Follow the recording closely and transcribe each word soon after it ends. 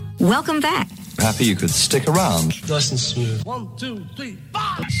Welcome back. Happy you could stick around. Nice and smooth. 1, 2, 3, 4.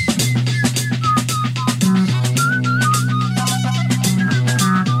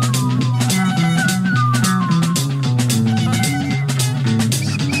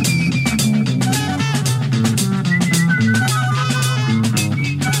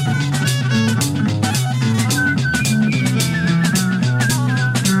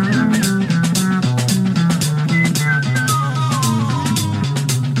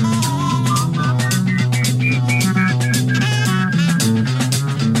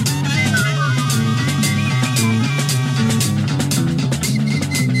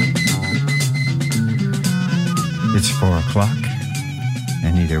 It's 4 o'clock,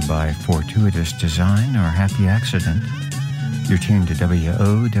 and either by fortuitous design or happy accident, you're tuned to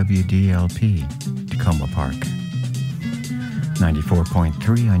WOWDLP, Tacoma Park.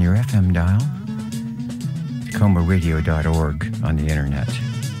 94.3 on your FM dial, tacomaradio.org on the internet.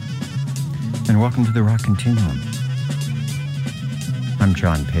 And welcome to the Rockcontinuum. I'm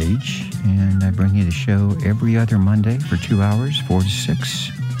John Page, and I bring you the show every other Monday for 2 hours, 4 to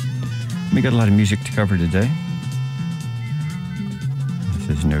 6. We got a lot of music to cover today.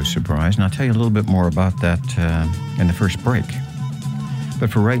 This is no surprise, and I'll tell you a little bit more about that in the first break. But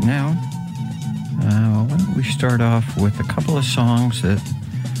for right now, why don't we start off with a couple of songs that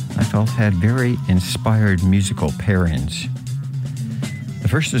I felt had very inspired musical pairings. The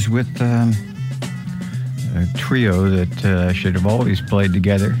first is with a trio that should have always played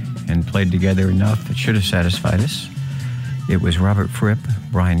together and played together enough that should have satisfied us. It was Robert Fripp,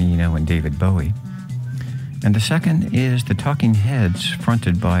 Brian Eno, and David Bowie. And the second is the Talking Heads,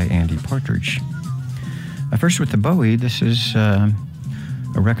 fronted by Andy Partridge. First with the Bowie, this is a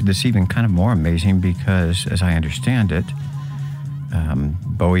record that's even kind of more amazing because, as I understand it,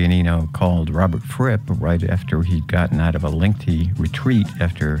 Bowie and Eno called Robert Fripp right after he'd gotten out of a lengthy retreat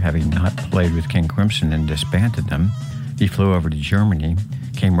after having not played with King Crimson and disbanded them. He flew over to Germany,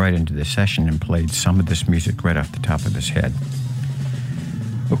 came right into the session and played some of this music right off the top of his head.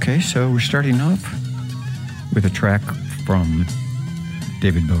 Okay, so we're starting off with a track from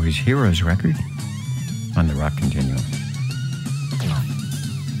David Bowie's Heroes record on the Rockcontinuum.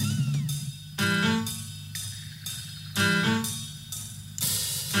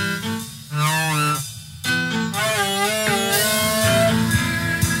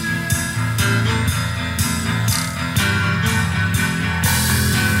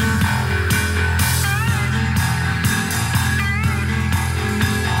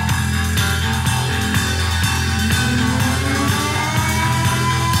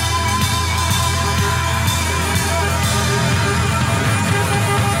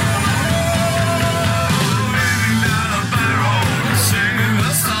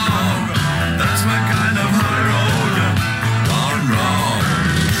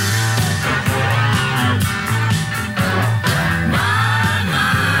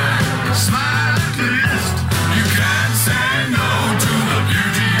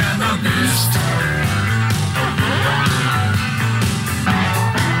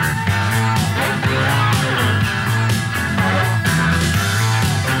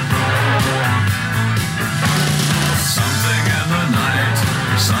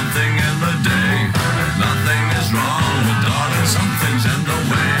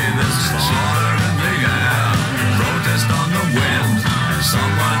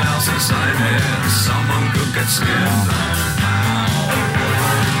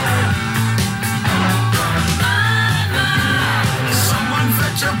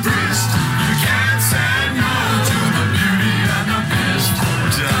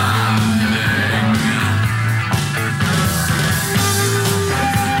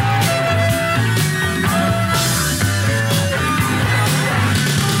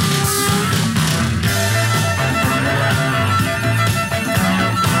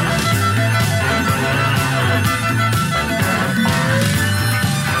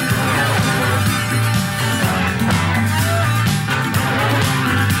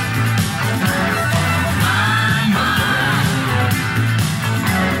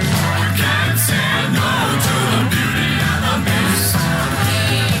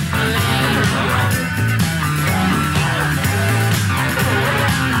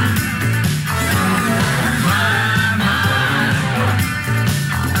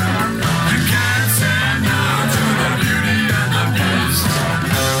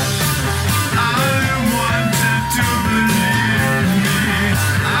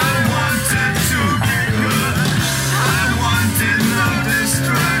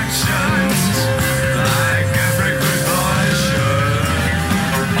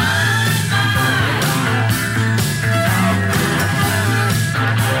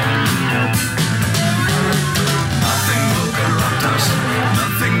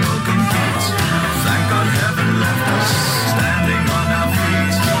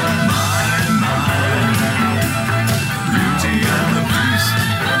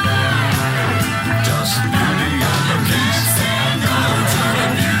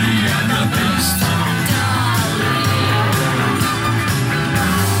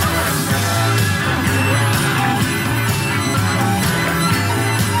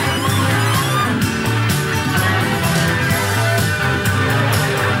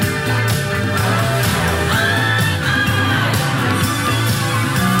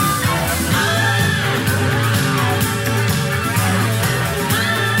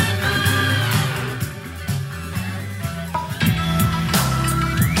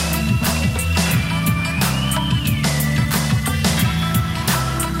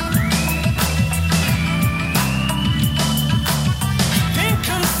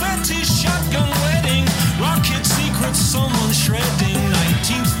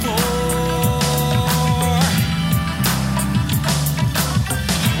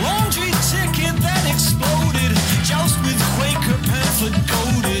 foot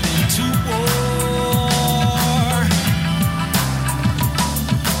goaded into war.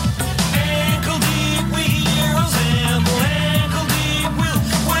 Ankle deep we hear Ensemble, ankle deep we'll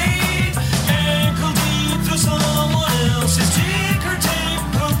wade, ankle deep through someone else's ticker tape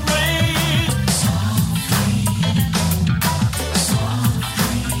parade.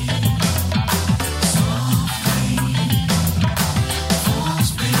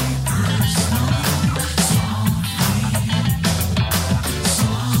 False papers,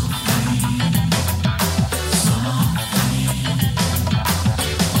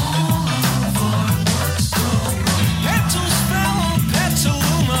 petals fell on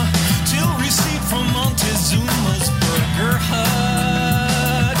Petaluma till receipt from Montezuma's Burger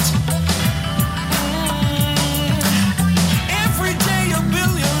Hut. Every day $1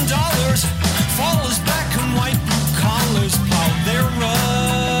 billion fall as black and white blue collars plow their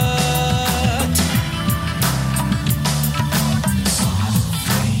rut.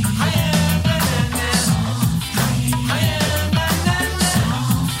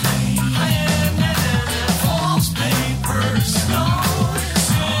 False papers, no.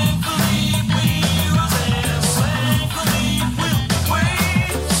 Ankle deep we Ensemble, ankle deep we'll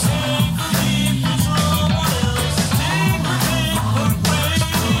wade, ankle deep through someone else's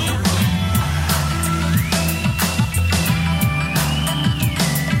ticker tape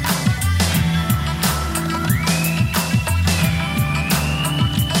parade.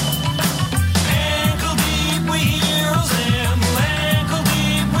 Ankle deep we hear Ensemble, ankle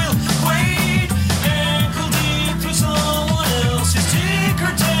deep we'll wade, ankle deep through someone else's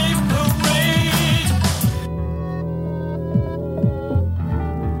ticker tape parade.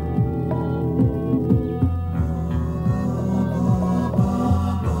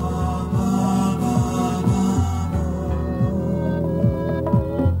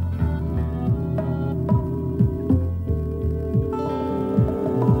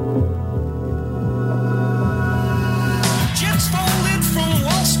 Checks folded from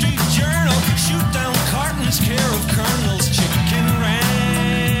Wall Street Journal, shoot down cartons, care of Colonel's Chicken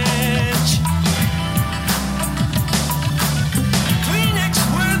Ranch. Kleenex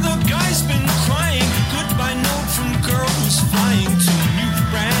where the guy's been crying, goodbye note from girl who's flying to new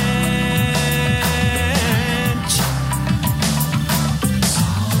ranch.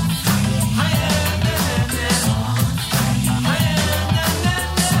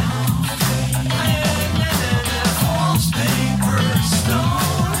 False papers, no.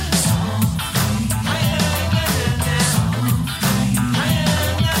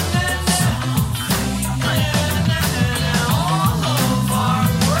 All of our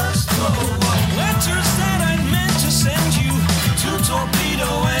worst blow up letters that I meant to send you to torpedo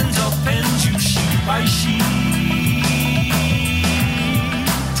and append you sheet by sheet.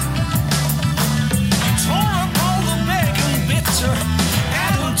 Tore up all the bag and bitter,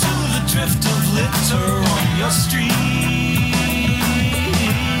 add 'em to the drift of litter on your street.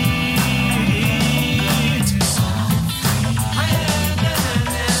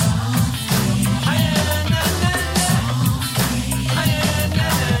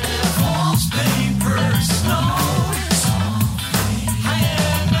 False papers, no.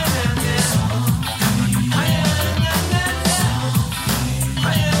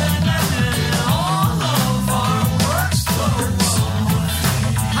 All of our worst blow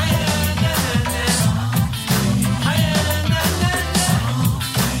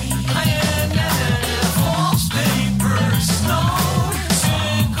false papers, no.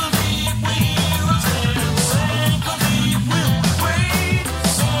 Ankle deep we Ensemble, ankle deep we'll wade,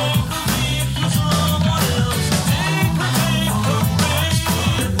 ankle deep through someone else's ticker tape parade.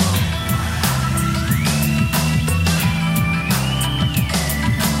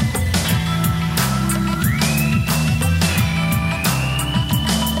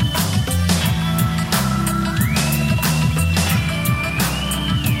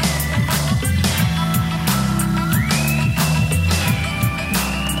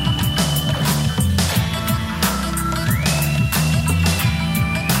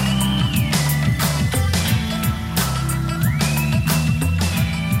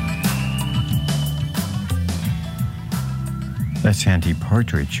 That's Andy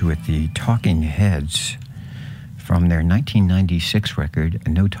Partridge with the Talking Heads from their 1996 record,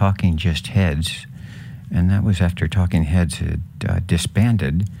 No Talking, Just Heads. And that was after Talking Heads had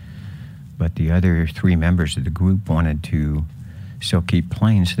disbanded, but the other three members of the group wanted to still keep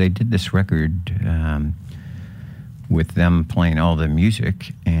playing, so they did this record with them playing all the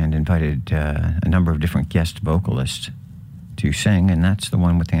music and invited a number of different guest vocalists to sing, and that's the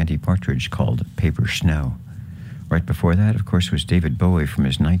one with Andy Partridge called Paper Snow. Right before that, of course, was David Bowie from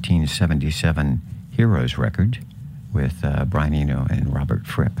his 1977 Heroes record, with Brian Eno and Robert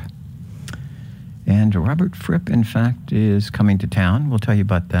Fripp. And Robert Fripp, in fact, is coming to town. We'll tell you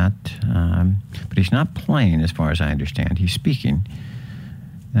about that. But he's not playing, as far as I understand. He's speaking.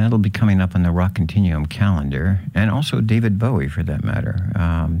 That'll be coming up on the Rockcontinuum calendar, and also David Bowie, for that matter,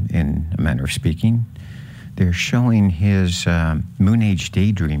 in a manner of speaking. They're showing his Moon Age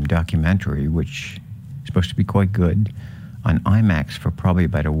Daydream documentary, which is supposed to be quite good, on IMAX for probably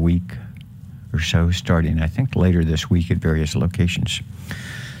about a week or so, starting, I think, later this week at various locations.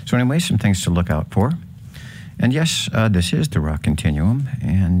 So anyway, some things to look out for. And yes, this is the Rockcontinuum,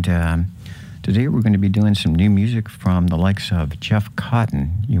 and today we're going to be doing some new music from the likes of Jeff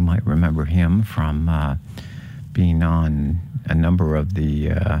Cotton. You might remember him from being on a number of the,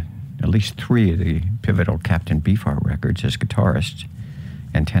 at least 3 of the pivotal Captain Beefheart records as guitarist,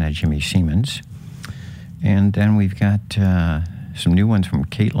 and tenor Jimmy Siemens. And then we've got some new ones from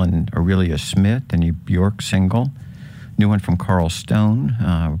Kaitlyn Aurelia Smith, the new Bjork single. New one from Carl Stone.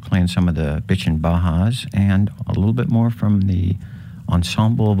 We're playing some of the Bitchin Bajas, and a little bit more from the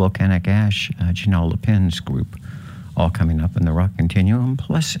Ensemble Volcanic Ash, Janel Leppin's group, all coming up in the Rockcontinuum,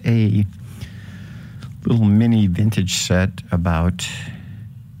 plus a little mini vintage set about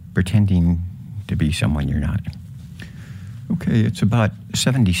pretending to be someone you're not. Okay, it's about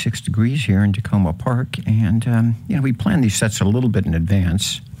 76 degrees here in Tacoma Park, and we planned these sets a little bit in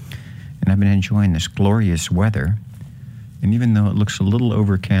advance, and I've been enjoying this glorious weather. And even though it looks a little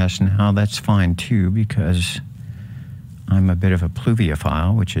overcast now, that's fine too, because I'm a bit of a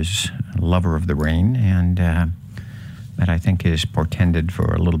pluviophile, which is a lover of the rain, and that I think is portended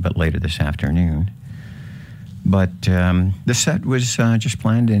for a little bit later this afternoon. But the set was just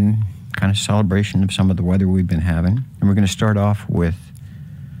planned in kind of celebration of some of the weather we've been having. And we're going to start off with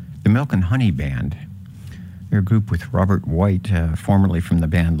the Milk and Honey Band. They're a group with Robert White, formerly from the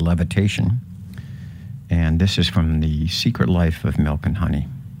band Levitation. And this is from The Secret Life of Milk and Honey.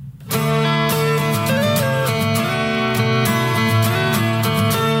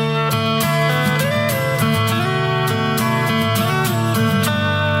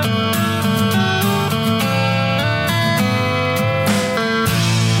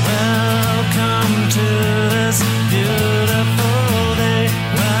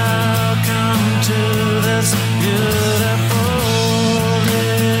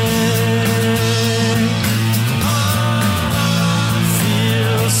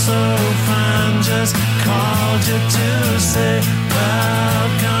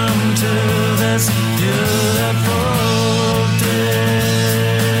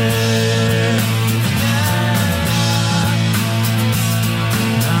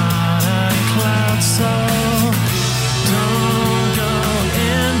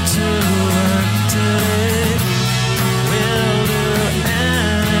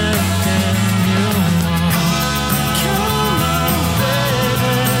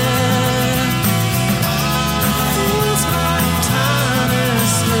 Time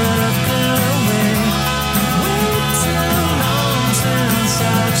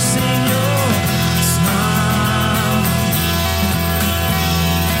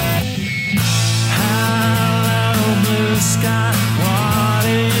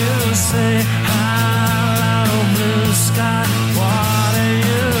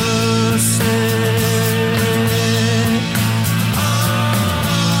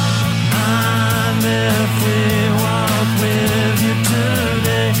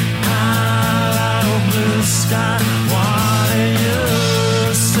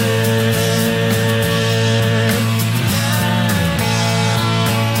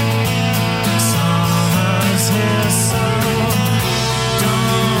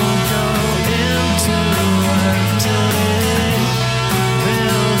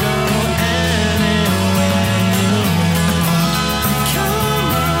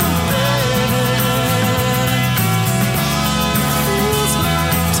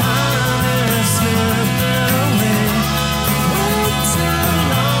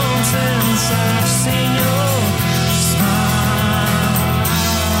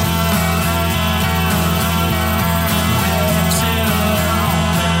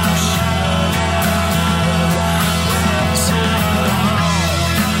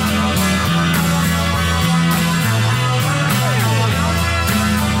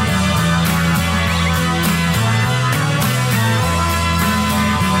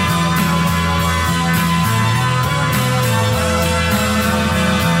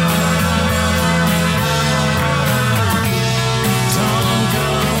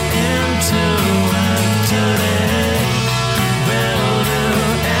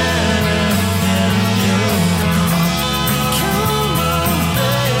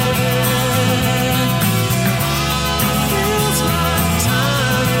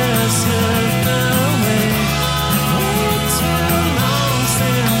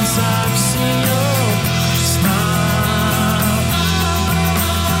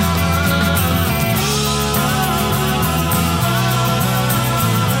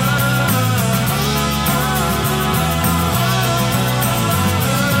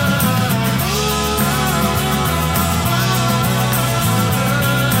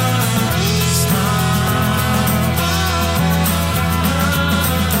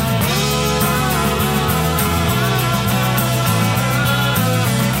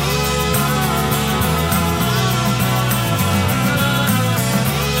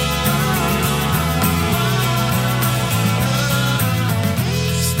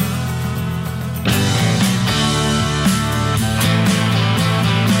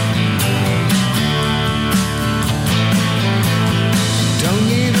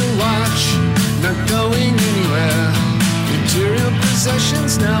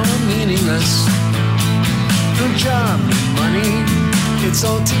possessions now are meaningless. No job, no money, it's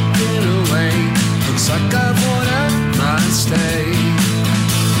all ticking away. Looks like I've worn out my stay.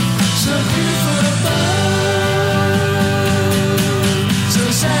 So beautiful above, so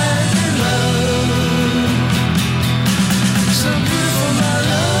sad in love. So beautiful my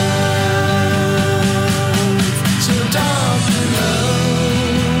love, so dark in love.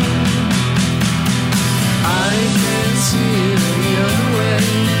 I can't see it any other way.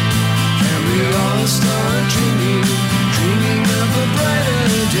 Can we all start dreaming, dreaming of a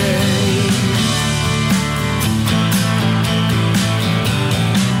brighter day?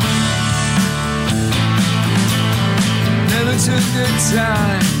 Never took the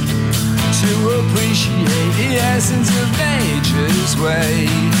time to appreciate the essence of nature's way.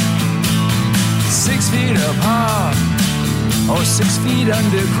 6 feet apart or 6 feet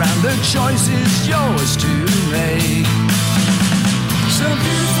underground, the choice is yours to make. So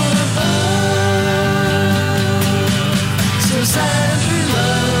beautiful above, so sad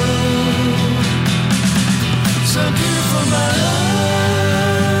below. So beautiful my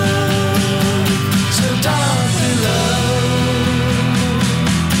love, so dark below.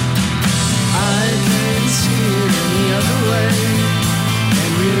 I can't see it any other way.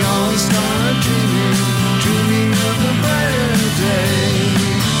 And we all start dreaming, dreaming of a brighter day.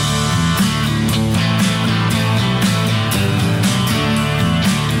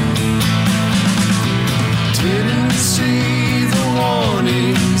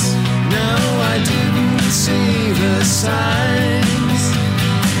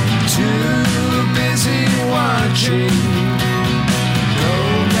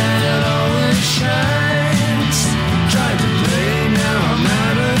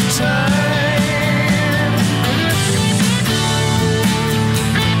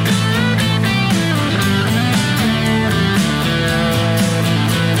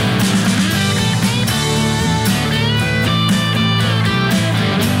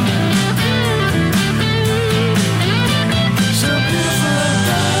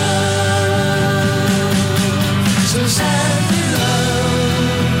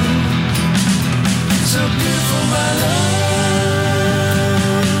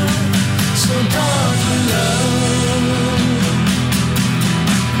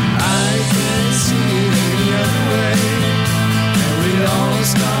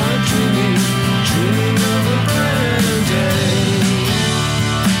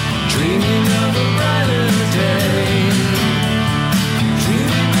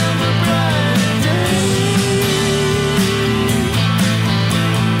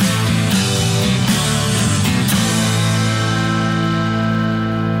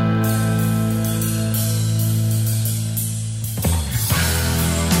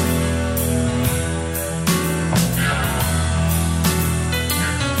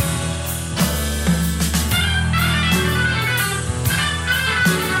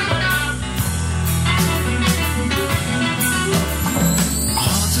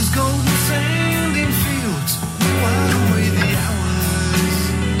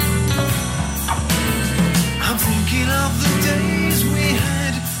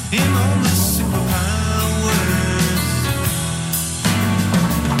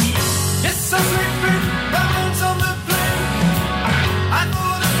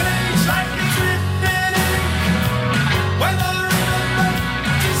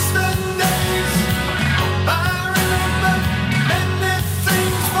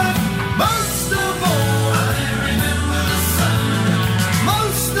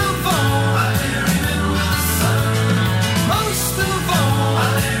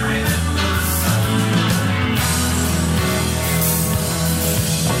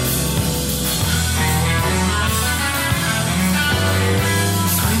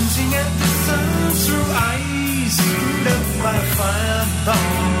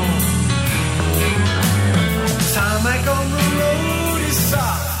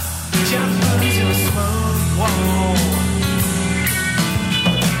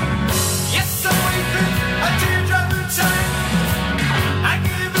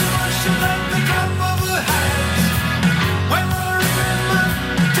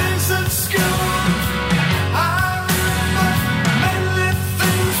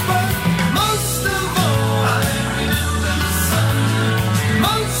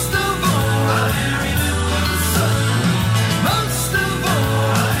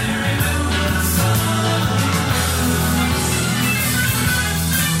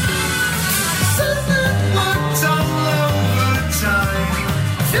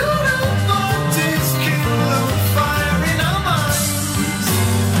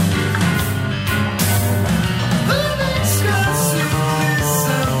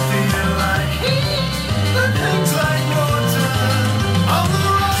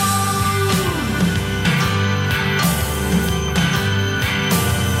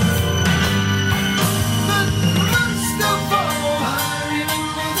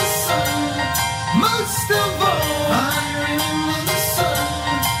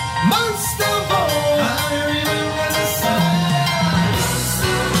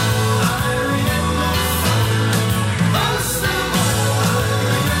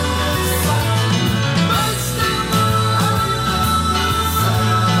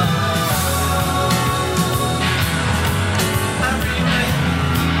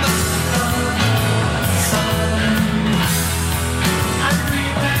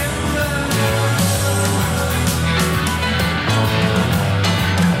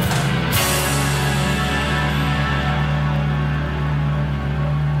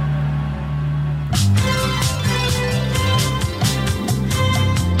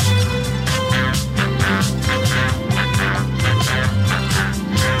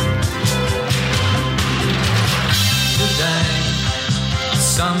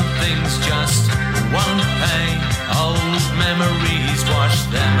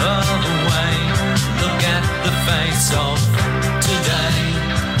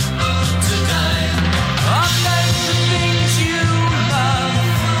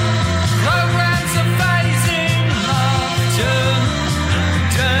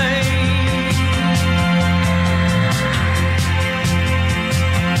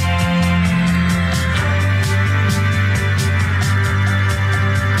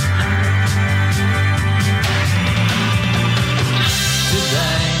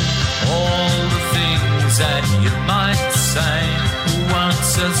 all the things that you might say won't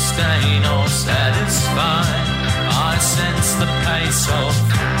sustain or satisfy. I sense the pace of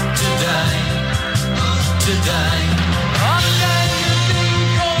today. I'm going to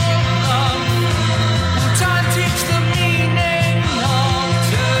think of love. Will time teach the meaning of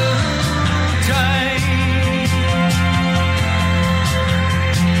today?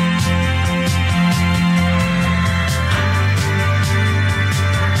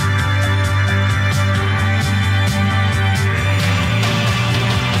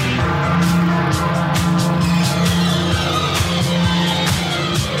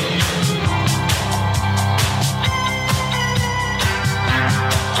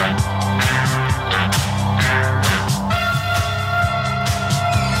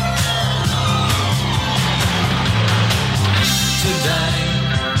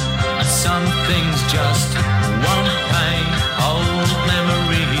 Some things just won't pay. Old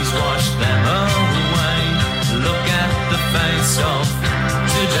memories wash them away. Look at the face of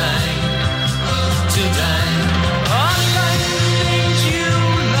today. I'm going to things you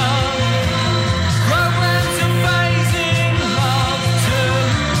love. Programs are phasing love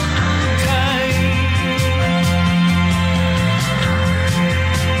today.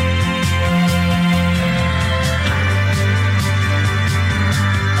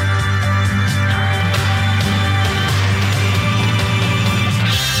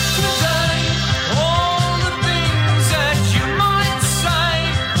 All the things that you might say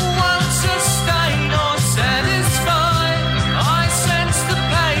won't sustain or satisfy. I sense the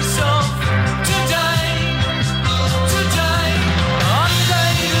pace of today. I'm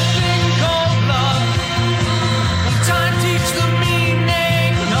going to think of love. Will time teach the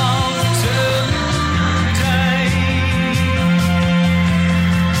meaning of today?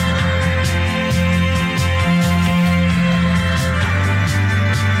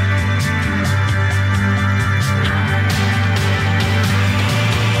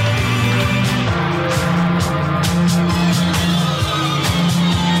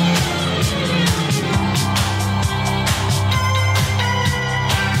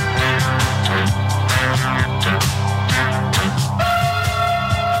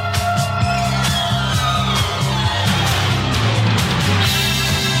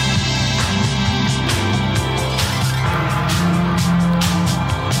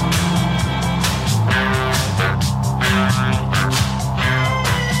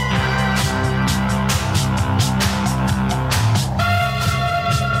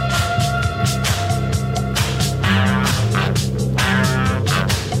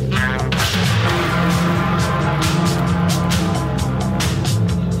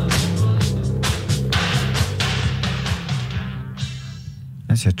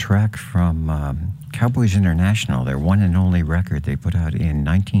 That's a track from Cowboys International, their one and only record they put out in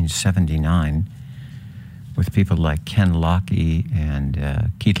 1979 with people like Ken Lockey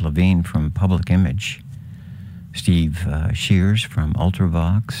and Keith Levine from Public Image, Steve Shears from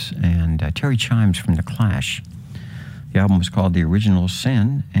Ultravox, and Terry Chimes from The Clash. The album was called The Original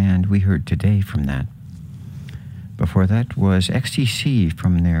Sin, and we heard Today from that. Before that was XTC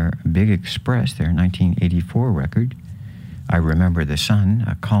from their Big Express, their 1984 record, I Remember the Sun,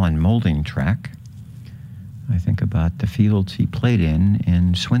 a Colin Moulding track. I think about the fields he played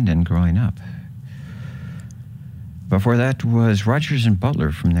in Swindon growing up. Before that was Rogers and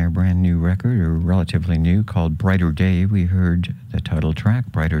Butler from their brand new record, or relatively new, called Brighter Day. We heard the title track,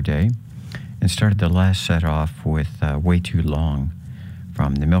 Brighter Day, and started the last set off with Way Too Long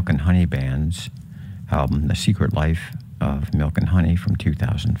from the Milk and Honey Band's album, The Secret Life of Milk and Honey from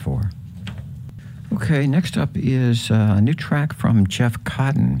 2004. Okay, next up is a new track from Jeff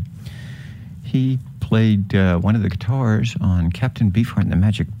Cotton. He played one of the guitars on Captain Beefheart and the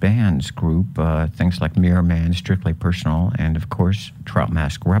Magic Band's group, things like Mirror Man, Strictly Personal, and of course, Trout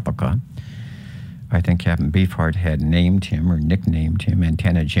Mask Replica. I think Captain Beefheart had named him or nicknamed him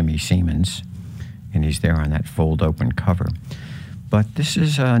Antenna Jimmy Siemens, and he's there on that fold-open cover. But this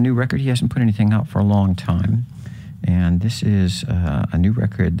is a new record. He hasn't put anything out for a long time, and this is a new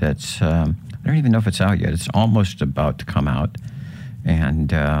record that's... I don't even know if it's out yet. It's almost about to come out.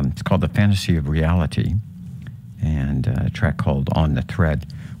 And it's called The Fantasy of Reality. And a track called On the Thread.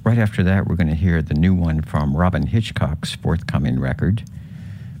 Right after that, we're going to hear the new one from Robyn Hitchcock's forthcoming record.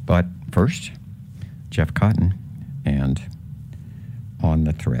 But first, Jeff Cotton and On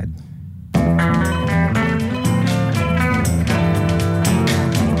the Thread.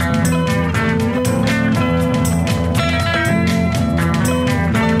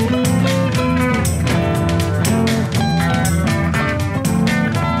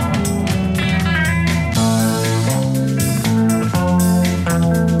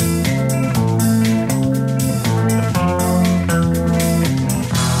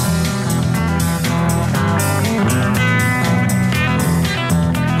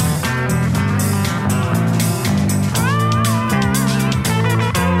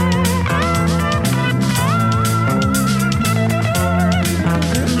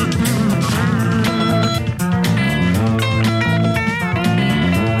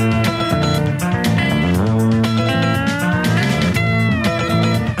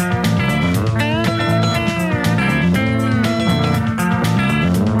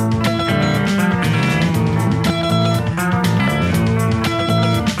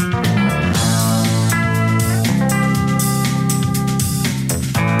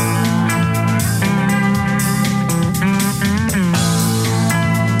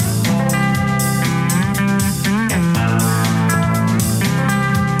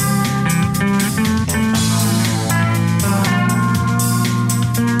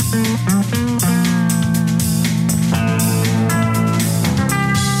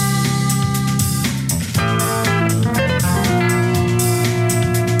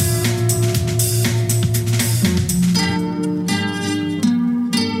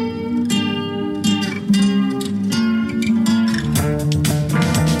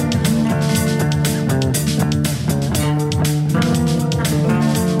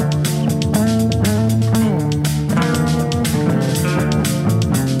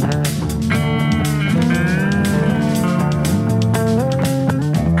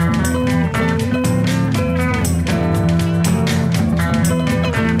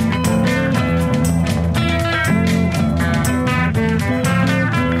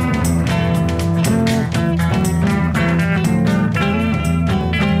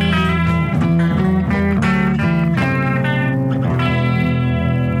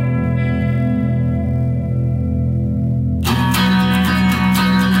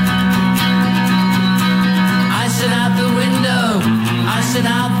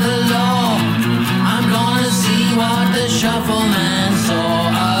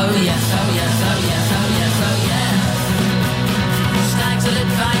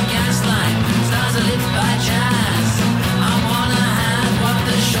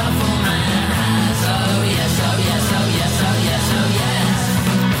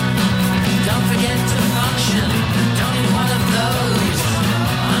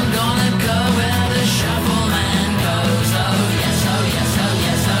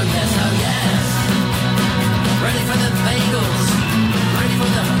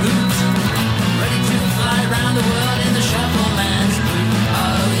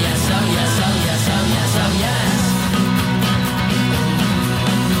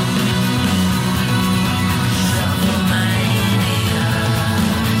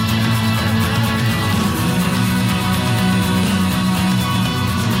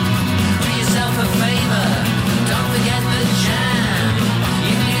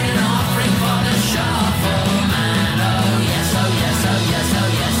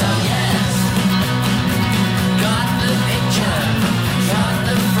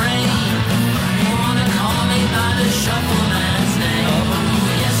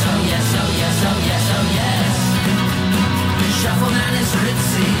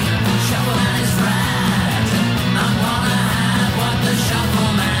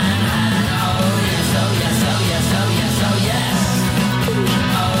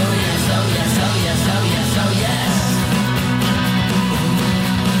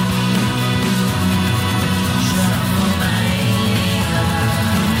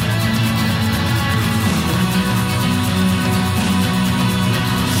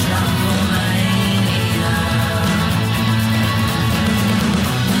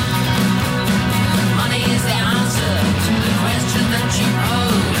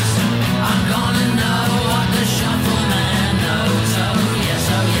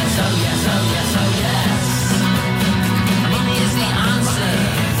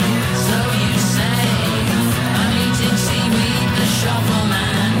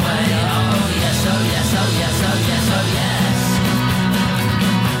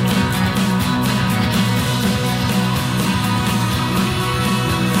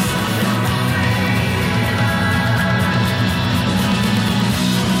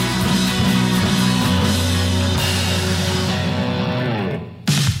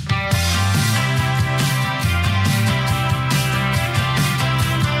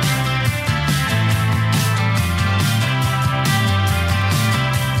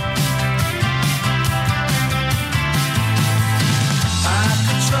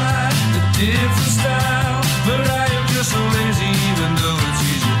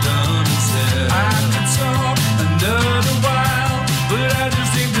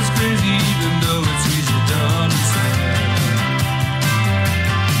 crazy, even though it's easy done and said.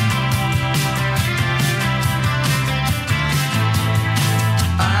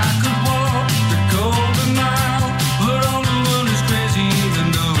 I could walk the golden mile, but only one is crazy, even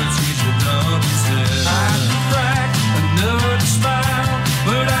though it's easy done and said. I could crack another smile,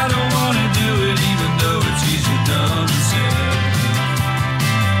 but I don't wanna do it, even though it's easy done and said.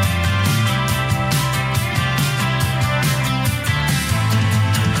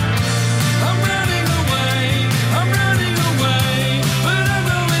 I'm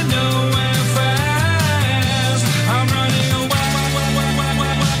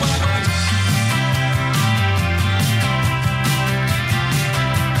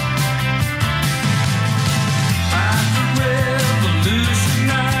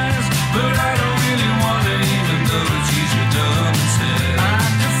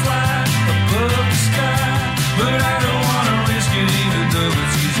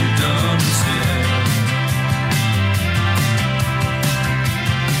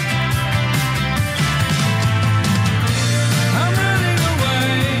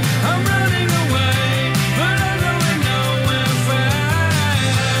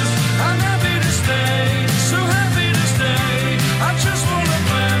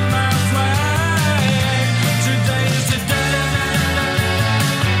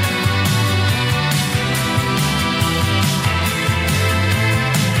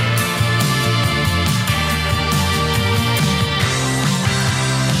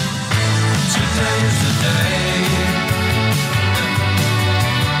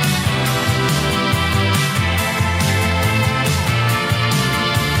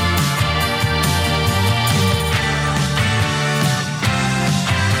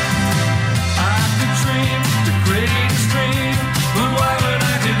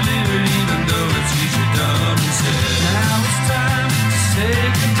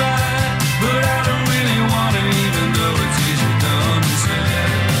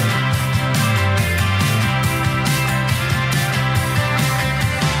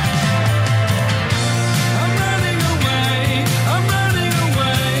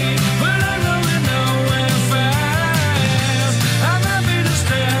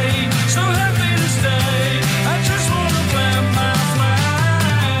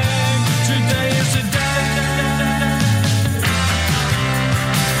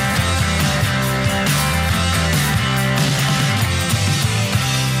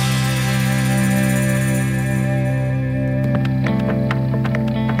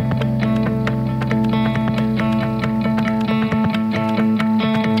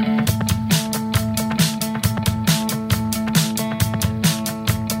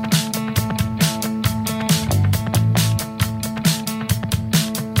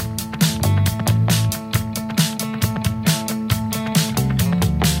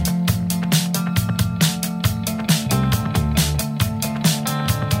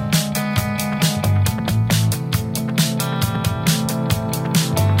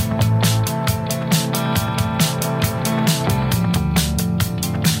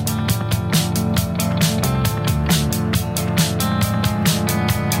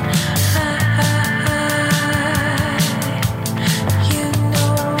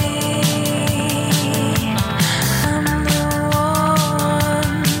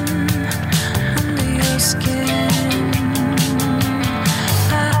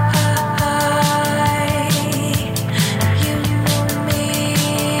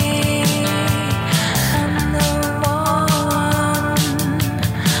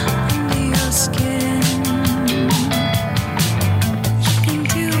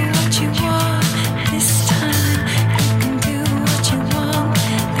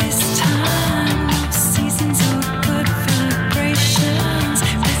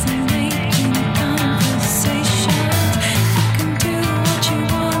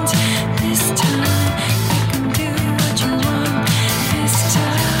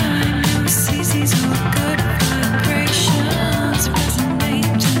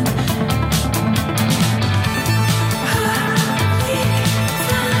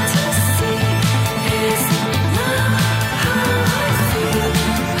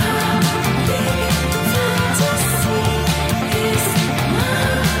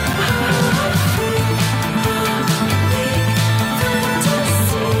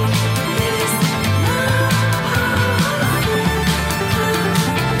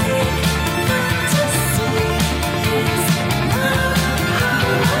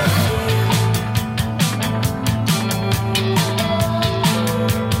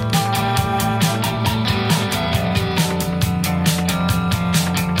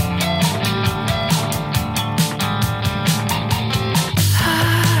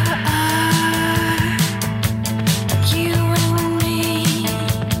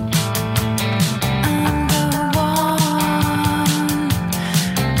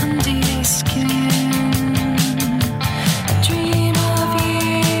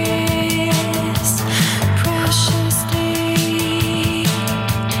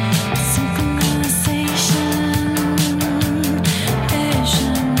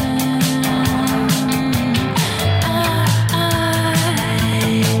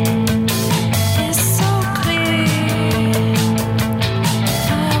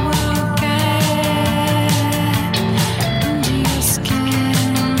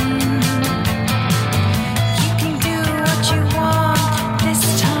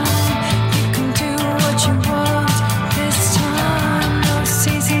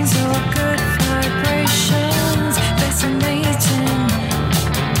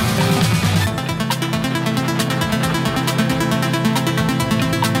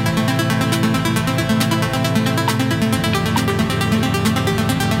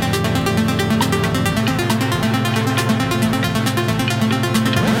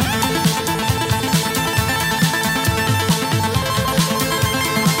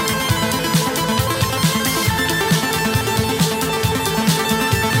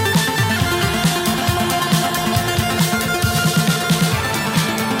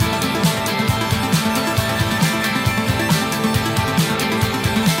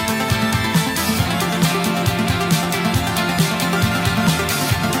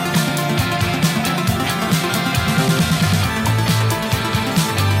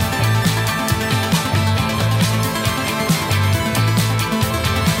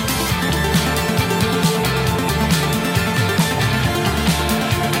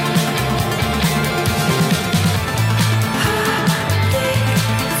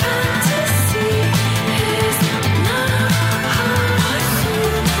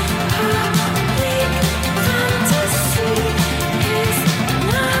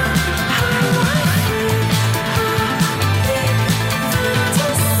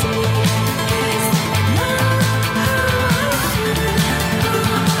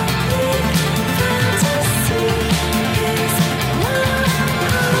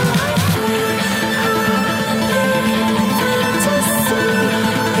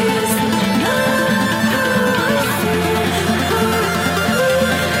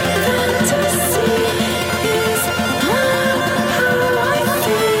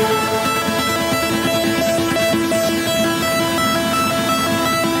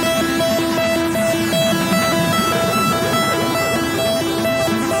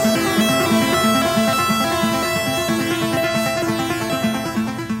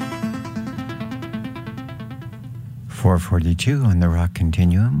 4:42 on the Rock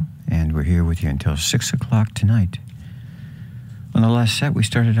Continuum, and we're here with you until 6 o'clock tonight. On the last set, we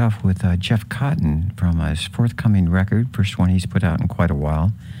started off with Jeff Cotton from his forthcoming record, first one he's put out in quite a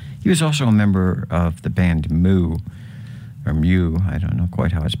while. He was also a member of the band Mew, I don't know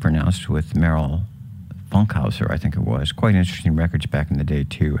quite how it's pronounced, with Merrill Funkhauser, I think it was. Quite interesting records back in the day,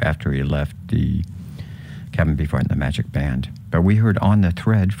 too, after he left the Cabin Beefheart and the Magic Band. But we heard On the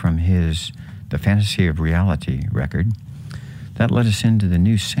Thread from his The Fantasy of Reality record. That led us into the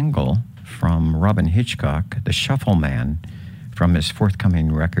new single from Robyn Hitchcock, The Shuffle Man, from his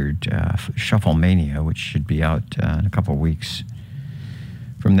forthcoming record, Shuffle Mania, which should be out in a couple of weeks.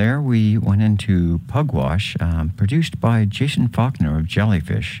 From there, we went into Pugwash, produced by Jason Faulkner of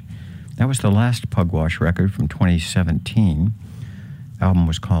Jellyfish. That was the last Pugwash record from 2017. The album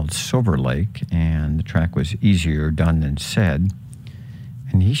was called Silver Lake, and the track was Easier Done Than Said.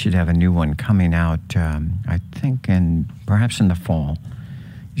 And he should have a new one coming out, I think, perhaps in the fall.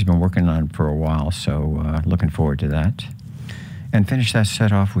 He's been working on it for a while, so looking forward to that. And finish that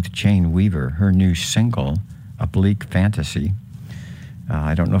set off with Jane Weaver, her new single, A Bleak Fantasy.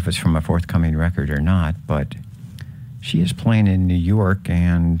 I don't know if it's from a forthcoming record or not, but she is playing in New York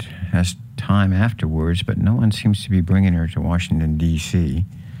and has time afterwards, but no one seems to be bringing her to Washington, D.C.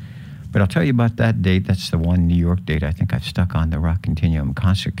 But I'll tell you about that date. That's the one New York date I think I've stuck on the Rock Continuum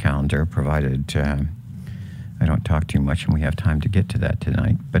concert calendar, provided I don't talk too much and we have time to get to that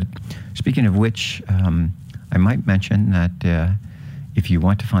tonight. But speaking of which, I might mention that if you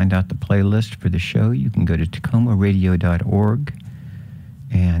want to find out the playlist for the show, you can go to tacomaradio.org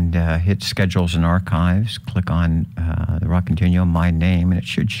and hit Schedules and Archives. Click on the Rock Continuum, my name, and it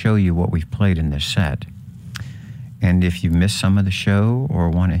should show you what we've played in this set. And if you missed some of the show or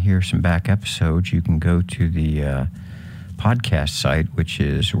want to hear some back episodes, you can go to the podcast site, which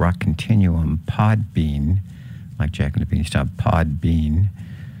is Rock Continuum Podbean, like Jack and the Beanstalk Podbean,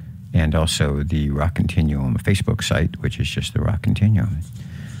 and also the Rock Continuum Facebook site, which is just the Rock Continuum.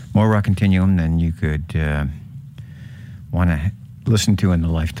 More Rock Continuum than you could want to listen to in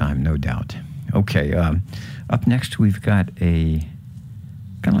a lifetime, no doubt. Okay, up next we've got a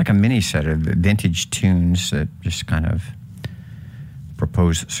kind of like a mini set of vintage tunes that just kind of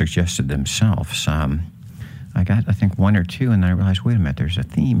suggested themselves. I got, I think, one or two, and then I realized, wait a minute, there's a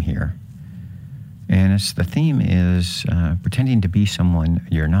theme here. And the theme is pretending to be someone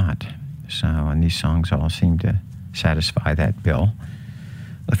you're not. So, and these songs all seem to satisfy that bill.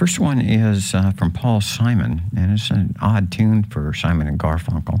 The first one is from Paul Simon, and it's an odd tune for Simon and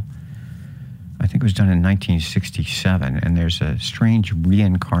Garfunkel. I think it was done in 1967, and there's a strange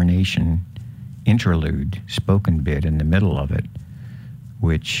reincarnation interlude, spoken bit in the middle of it,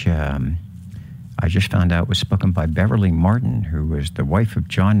 which I just found out was spoken by Beverly Martin, who was the wife of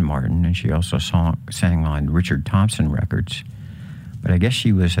John Martin, and she also sang on Richard Thompson records. But I guess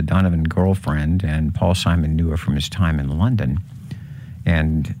she was a Donovan girlfriend, and Paul Simon knew her from his time in London.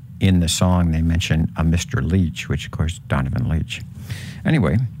 And in the song, they mention a Mr. Leach, which, of course, Donovan Leach.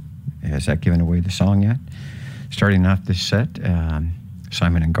 Anyway, has that given away the song yet? Starting off this set,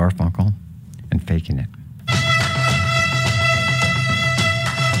 Simon and Garfunkel and Faking It.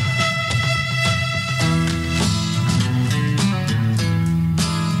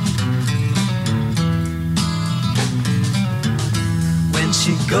 When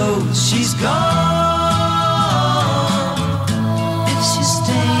she goes, she's gone. If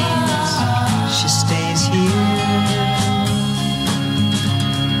she stays here.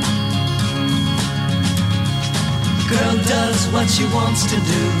 Girl does what she wants to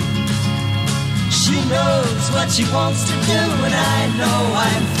do. She knows what she wants to do, and I know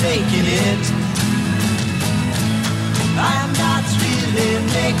I'm faking it. I'm not really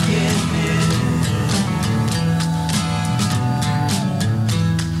making it.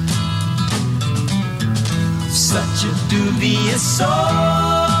 Such a dubious soul,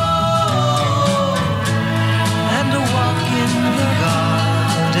 and a walk in the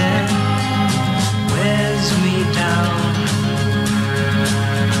garden wears me down.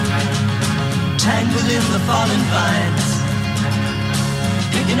 Tangled in the fallen vines,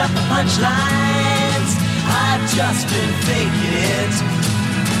 picking up the punchlines. I've just been faking it,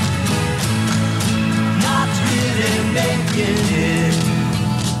 not really making it.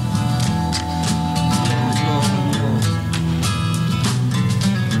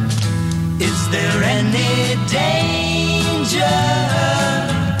 Is there any danger?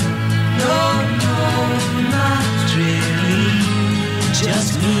 No, not really.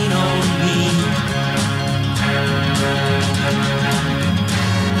 Just lean on me.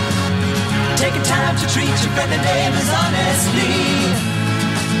 Take a time to treat your friend and neighbors honestly.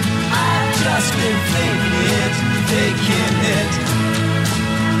 I've just been faking it. faking it,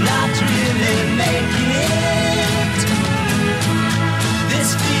 not really making it. This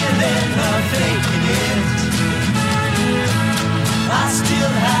feeling of faking it, I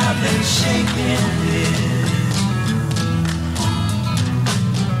still haven't shaken it.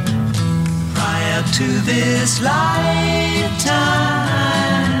 Prior to this lifetime,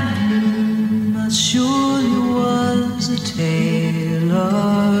 I surely was a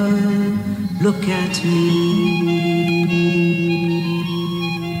tailor. Look at me.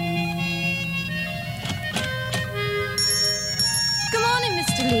 Good morning,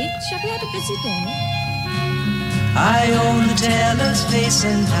 Mr. Leach. Have you had a busy day? I own the teller's face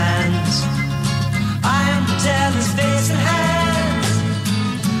and hands. I'm the teller's face and hands.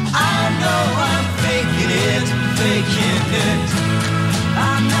 I know I'm faking it, faking it.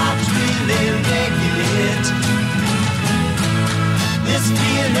 I'm not really making it. This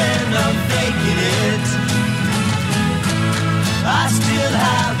feeling of faking it, I still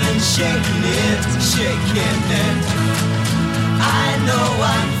haven't shaken it, shaken it. I know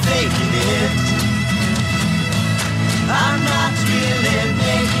I'm faking it. I'm not really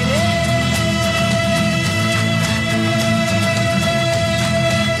making it.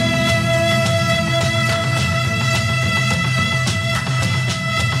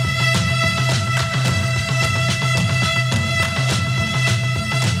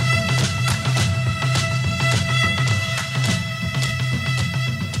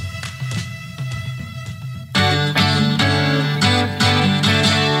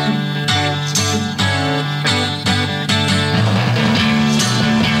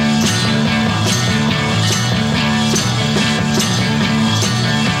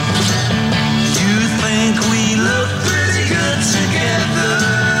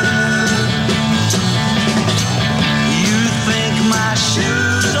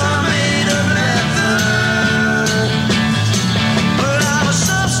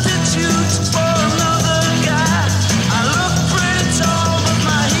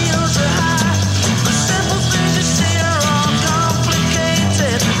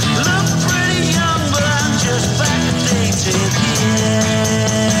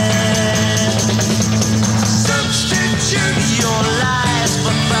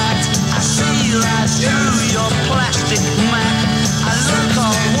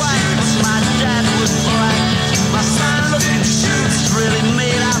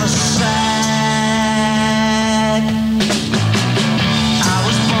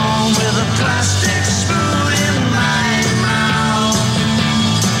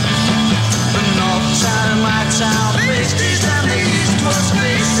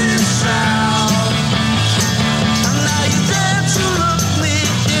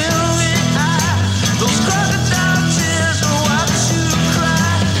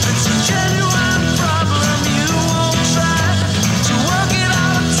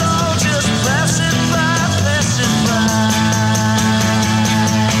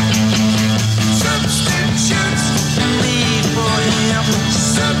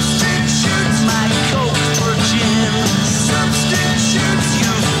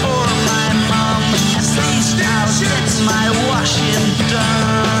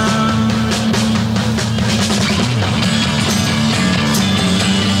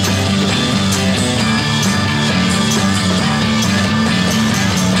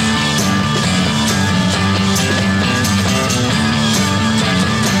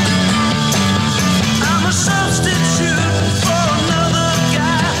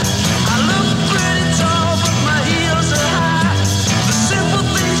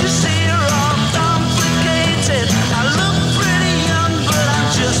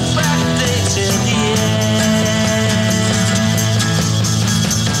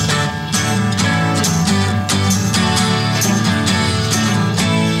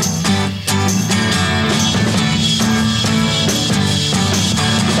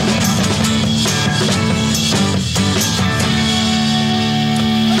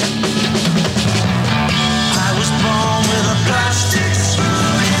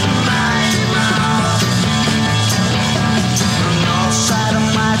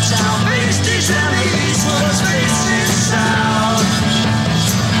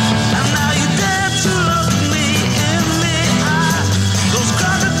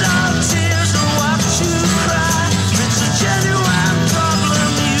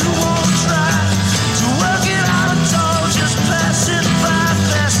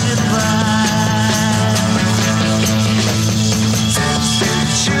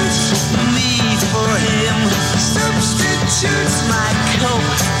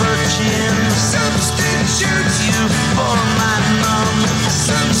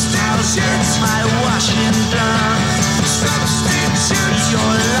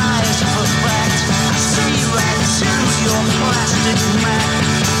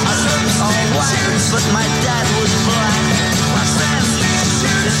 but my dad was black. My sense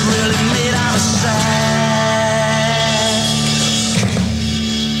is really made out of sack.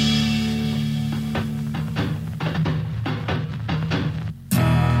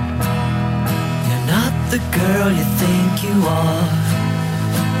 You're not the girl you think you are.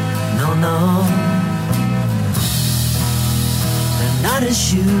 No, no. They're not his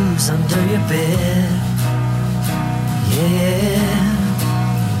shoes under your bed. Yeah.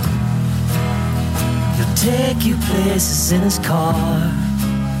 He'll take you places in his car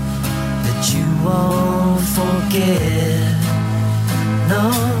that you won't forget.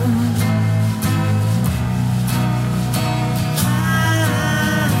 No.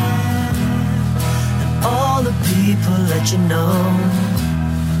 And all the people that you know.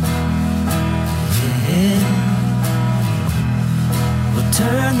 Yeah. Will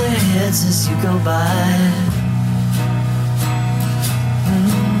turn their heads as you go by.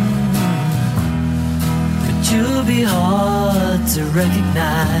 You'll be hard to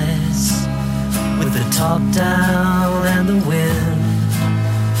recognize with the top down and the wind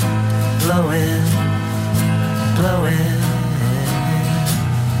blowing, blowing.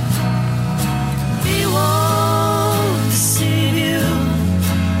 He won't deceive you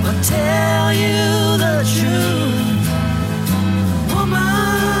or tell you the truth.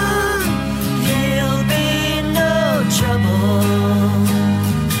 Woman, he'll be no trouble.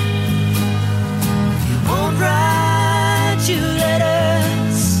 Write you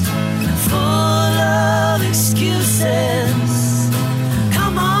letters full of excuses.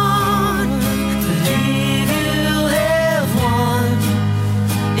 Come on, believe you have one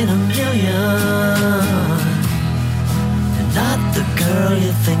in a million. You're not the girl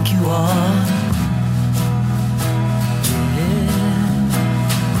you think you are. Yeah.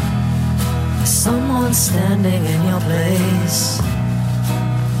 There's someone standing in your place.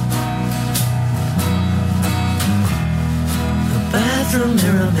 Bathroom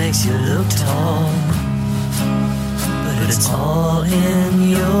mirror makes you look tall, but it's all in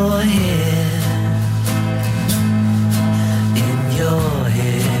your head, in your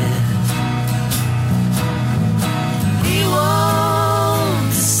head. He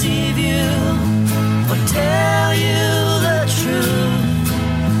won't deceive you or tell you the truth.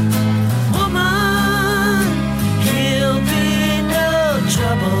 Woman, he'll be no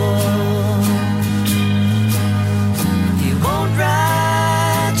trouble.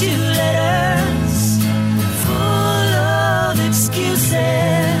 Write you letters full of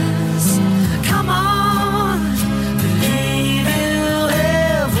excuses. Come on, believe you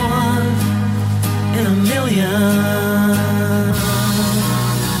have one in a million.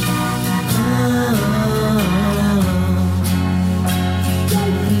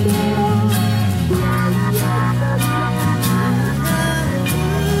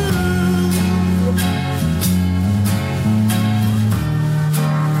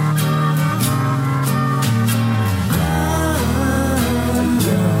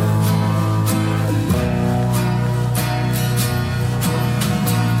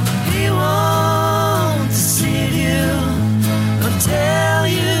 Tell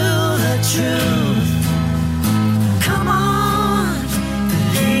you the truth. Come on,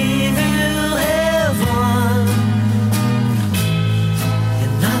 believe you have one.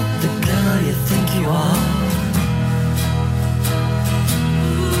 You're not the girl you think you are.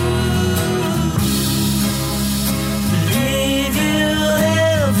 Ooh, believe you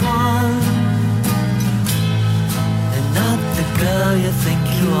have one. You're not the girl you think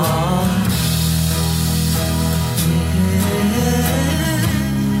you are.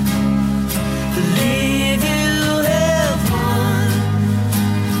 Believe you have one.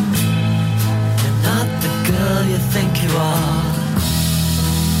 You're not the girl you think you are.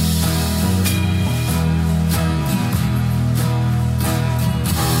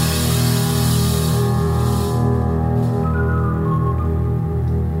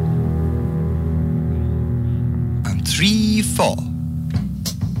 And 3, 4.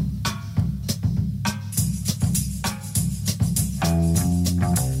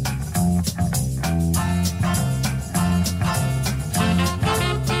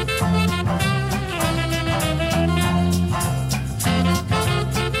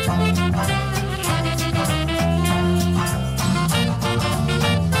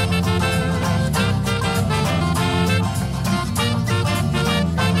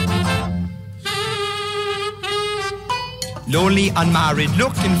 Lonely, unmarried,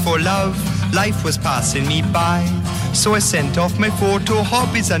 looking for love. Life was passing me by, so I sent off my photo,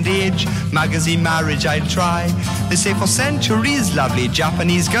 hobbies and age. Magazine marriage I'll try. They say for centuries lovely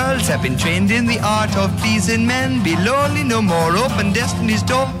Japanese girls have been trained in the art of pleasing men. Be lonely no more, open destiny's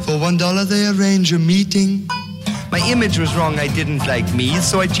door. For $1 they arrange a meeting. My image was wrong, I didn't like me,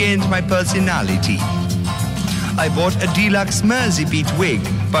 so I changed my personality. I bought a deluxe Mersey beat wig,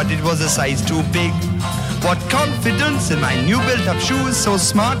 but it was a size too big. What confidence in my new built-up shoes, so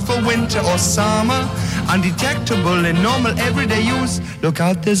smart for winter or summer, undetectable in normal everyday use. Look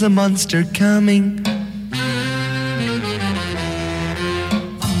out, there's a monster coming.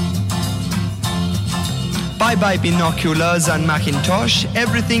 Bye-bye binoculars and Macintosh,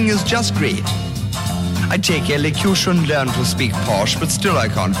 everything is just great. I take elocution, learn to speak posh, but still I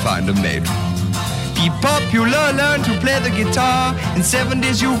can't find a mate. Be popular, learn to play the guitar. In 7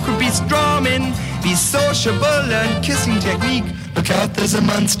 days you could be strumming. Be sociable, learn kissing technique. Look out, there's a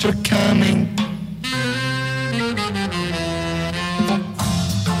monster coming.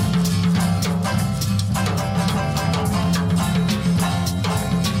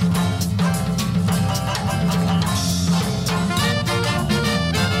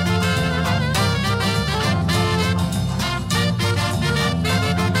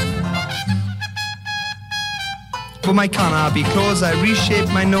 For my canopy clothes, I reshape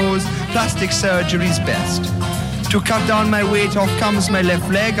my nose. Plastic surgery's best. To cut down my weight, off comes my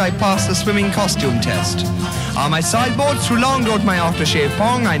left leg. I pass the swimming costume test. On my sideboards, too long, don't my aftershave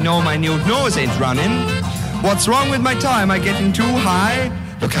pong. I know my nude nose ain't running. What's wrong with my tie? Am I getting too high?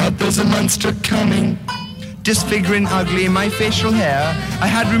 Look out, there's a monster coming. Disfiguring ugly my facial hair, I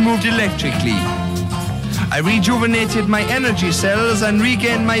had removed electrically. I rejuvenated my energy cells and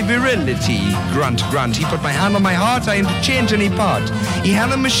regained my virility. Grunt, grunt, he put my hand on my heart, I interchange any part. He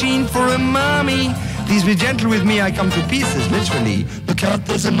had a machine for a mommy. Please be gentle with me, I come to pieces, literally. Look out,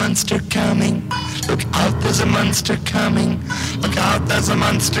 there's a monster coming. Look out, there's a monster coming. Look out, there's a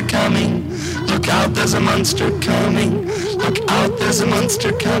monster coming. Look out, there's a monster coming. Look out, there's a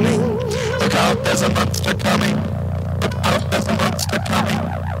monster coming. Look out, there's a monster coming. Look out, there's a monster coming.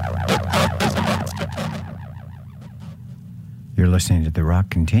 Look out, there's a monster coming. You're listening to the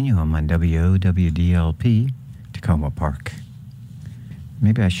Rockcontinuum on WOWDLP, Tacoma Park.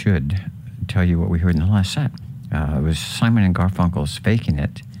 Maybe I should tell you what we heard in the last set. It was Simon and Garfunkel's Faking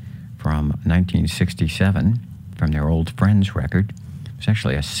It from 1967 from their Old Friends record. It was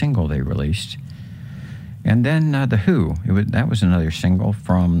actually a single they released. And then The Who, that was another single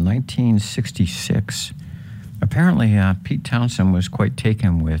from 1966. Apparently, Pete Townsend was quite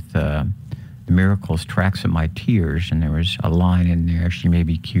taken with Miracles, Tracks of My Tears, and there was a line in there, she may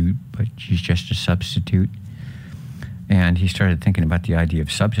be cute, but she's just a substitute. And he started thinking about the idea of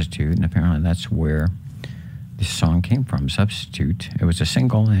substitute, and apparently that's where this song came from, Substitute. It was a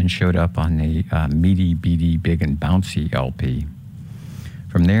single and showed up on the Meaty, Beady, Big and Bouncy LP.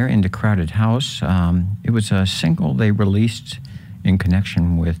 From there into Crowded House, it was a single they released in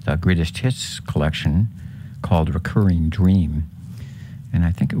connection with a Greatest Hits collection called Recurring Dream. And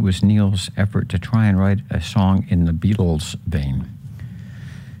I think it was Neil's effort to try and write a song in the Beatles vein.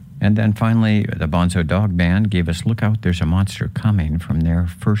 And then finally, the Bonzo Dog Band gave us Look Out, There's a Monster Coming from their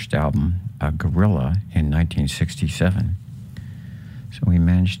first album, Gorilla, in 1967. So we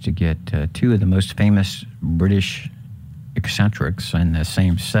managed to get two of the most famous British eccentrics in the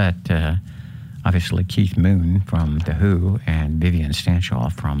same set. Obviously, Keith Moon from The Who and Vivian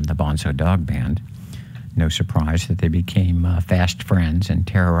Stanshall from the Bonzo Dog Band. No surprise that they became fast friends and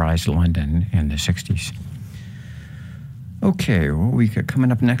terrorized London in the 60s. Okay, what we got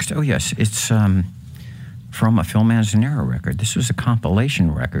coming up next? Oh, yes, it's from a Phil Manzanera record. This was a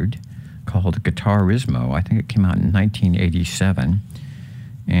compilation record called Guitarismo. I think it came out in 1987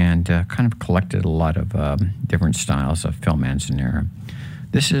 and kind of collected a lot of different styles of Phil Manzanera.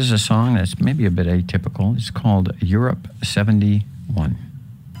 This is a song that's maybe a bit atypical. It's called Europe 71.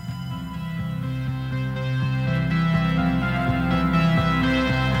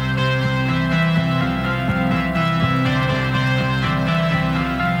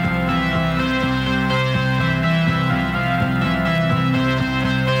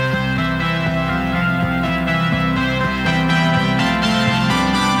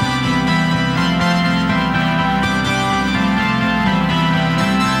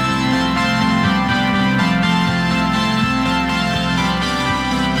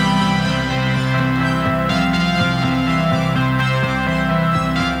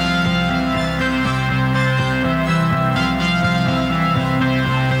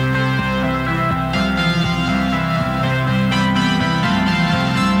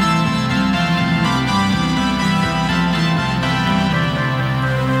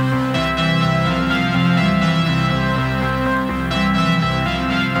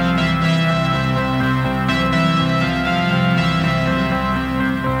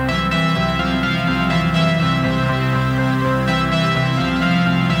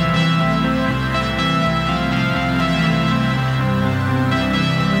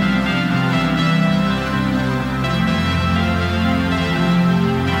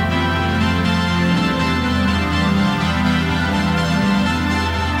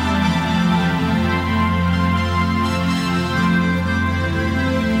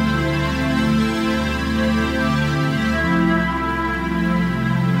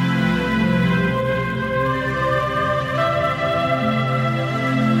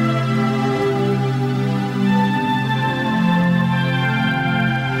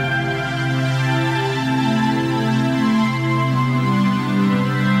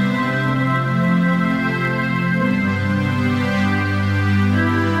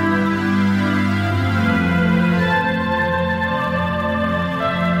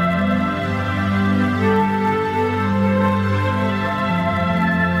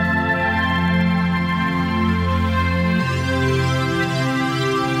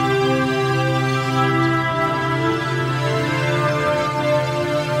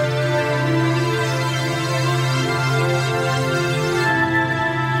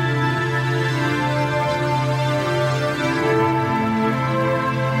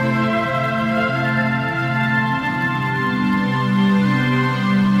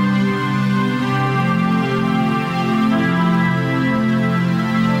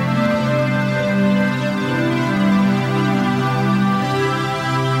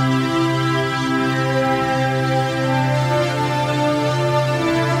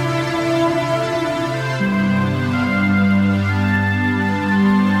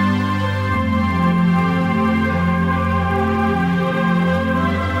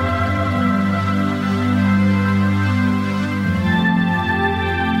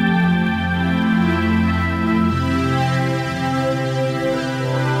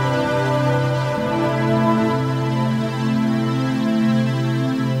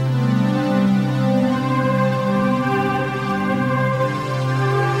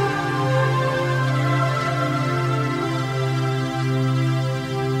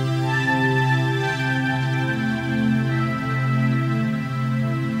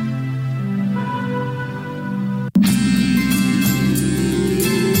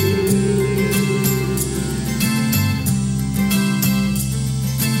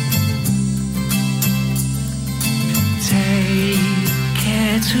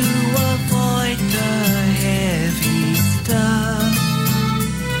 to avoid the heavy stuff.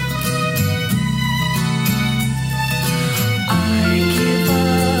 I give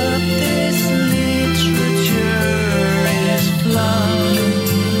up, this literature is fluff.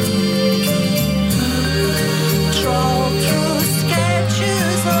 Draw through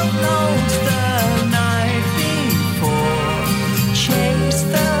sketches of notes the night before. Chase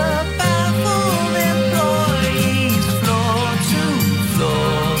the baffled employees floor to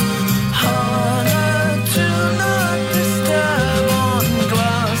floor.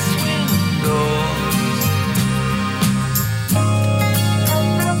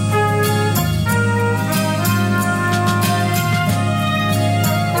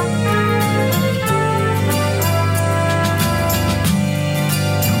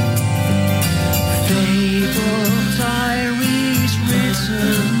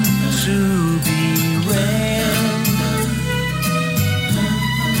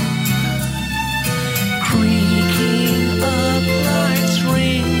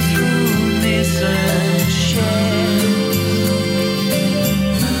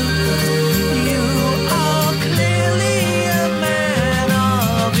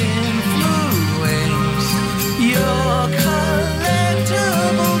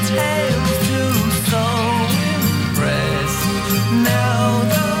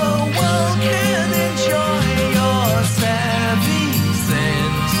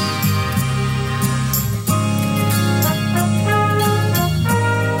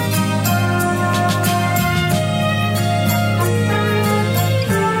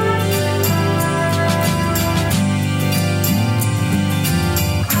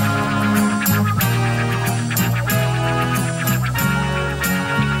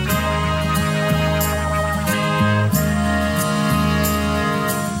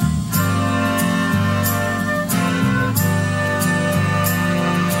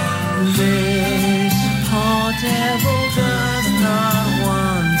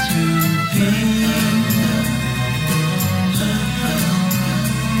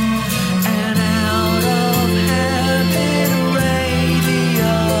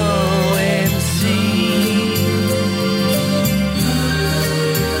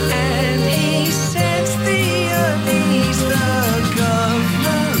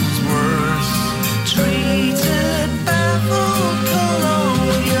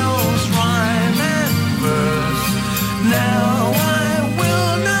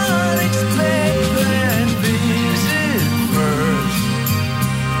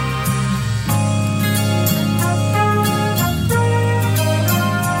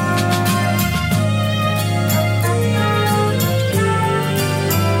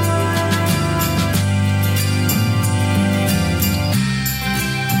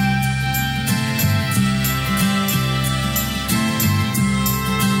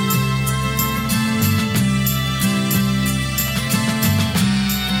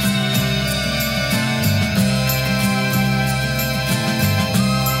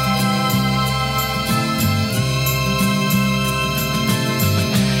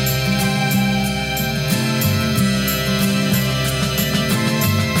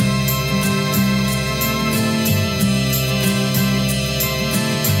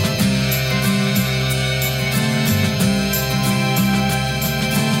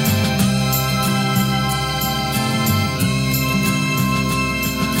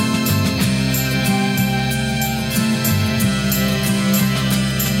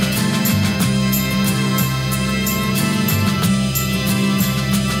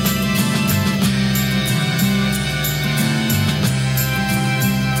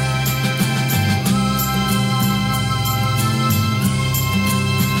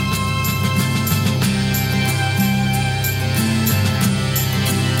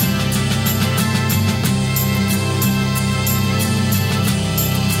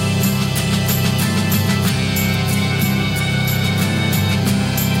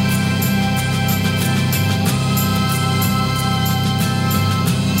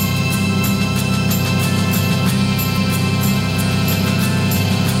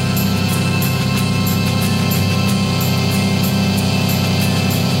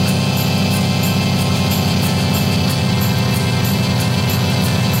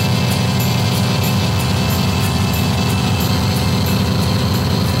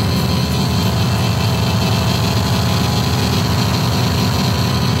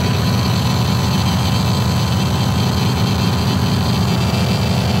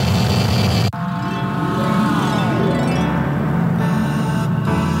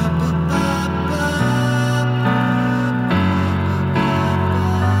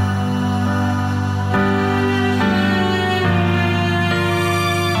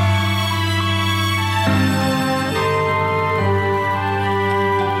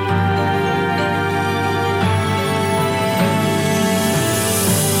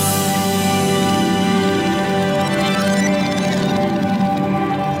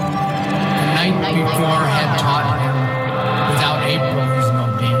 night before had taught him, without April he's no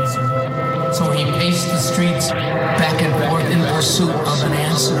dancer. So he paced the streets back and forth in pursuit of an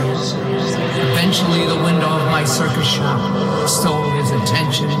answer. Eventually the window of my circus shop stole his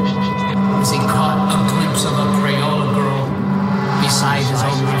attention as he caught a glimpse of a Crayola girl beside his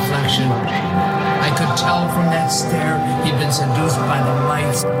own reflection. I could tell from that stare he'd been seduced by the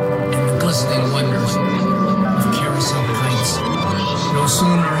lights and the glistening wonders of carousel kites. No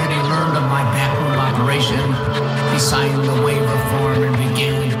sooner had he learned of my backroom operation, he signed the waiver form and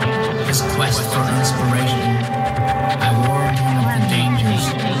began his quest for inspiration. I warned him of the dangers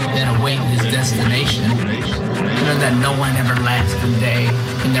that await his destination, and that no one ever lasts a day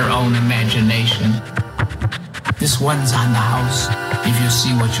in their own imagination. This one's on the house, if you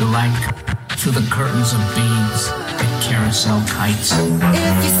see what you like, through the curtains of beads at carousel kites. If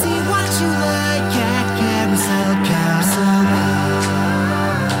you see what you like at carousel, carousel.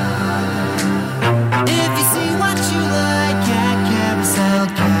 If you see what you like at carousel,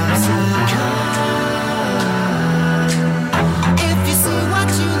 carousel. If you see what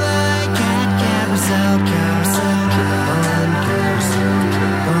you like at carousel, carousel. On carousel,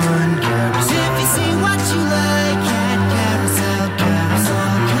 on carousel. If you see what you like at carousel,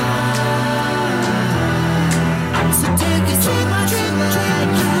 carousel. So take a trip, what you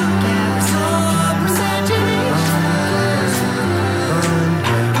like at carousel.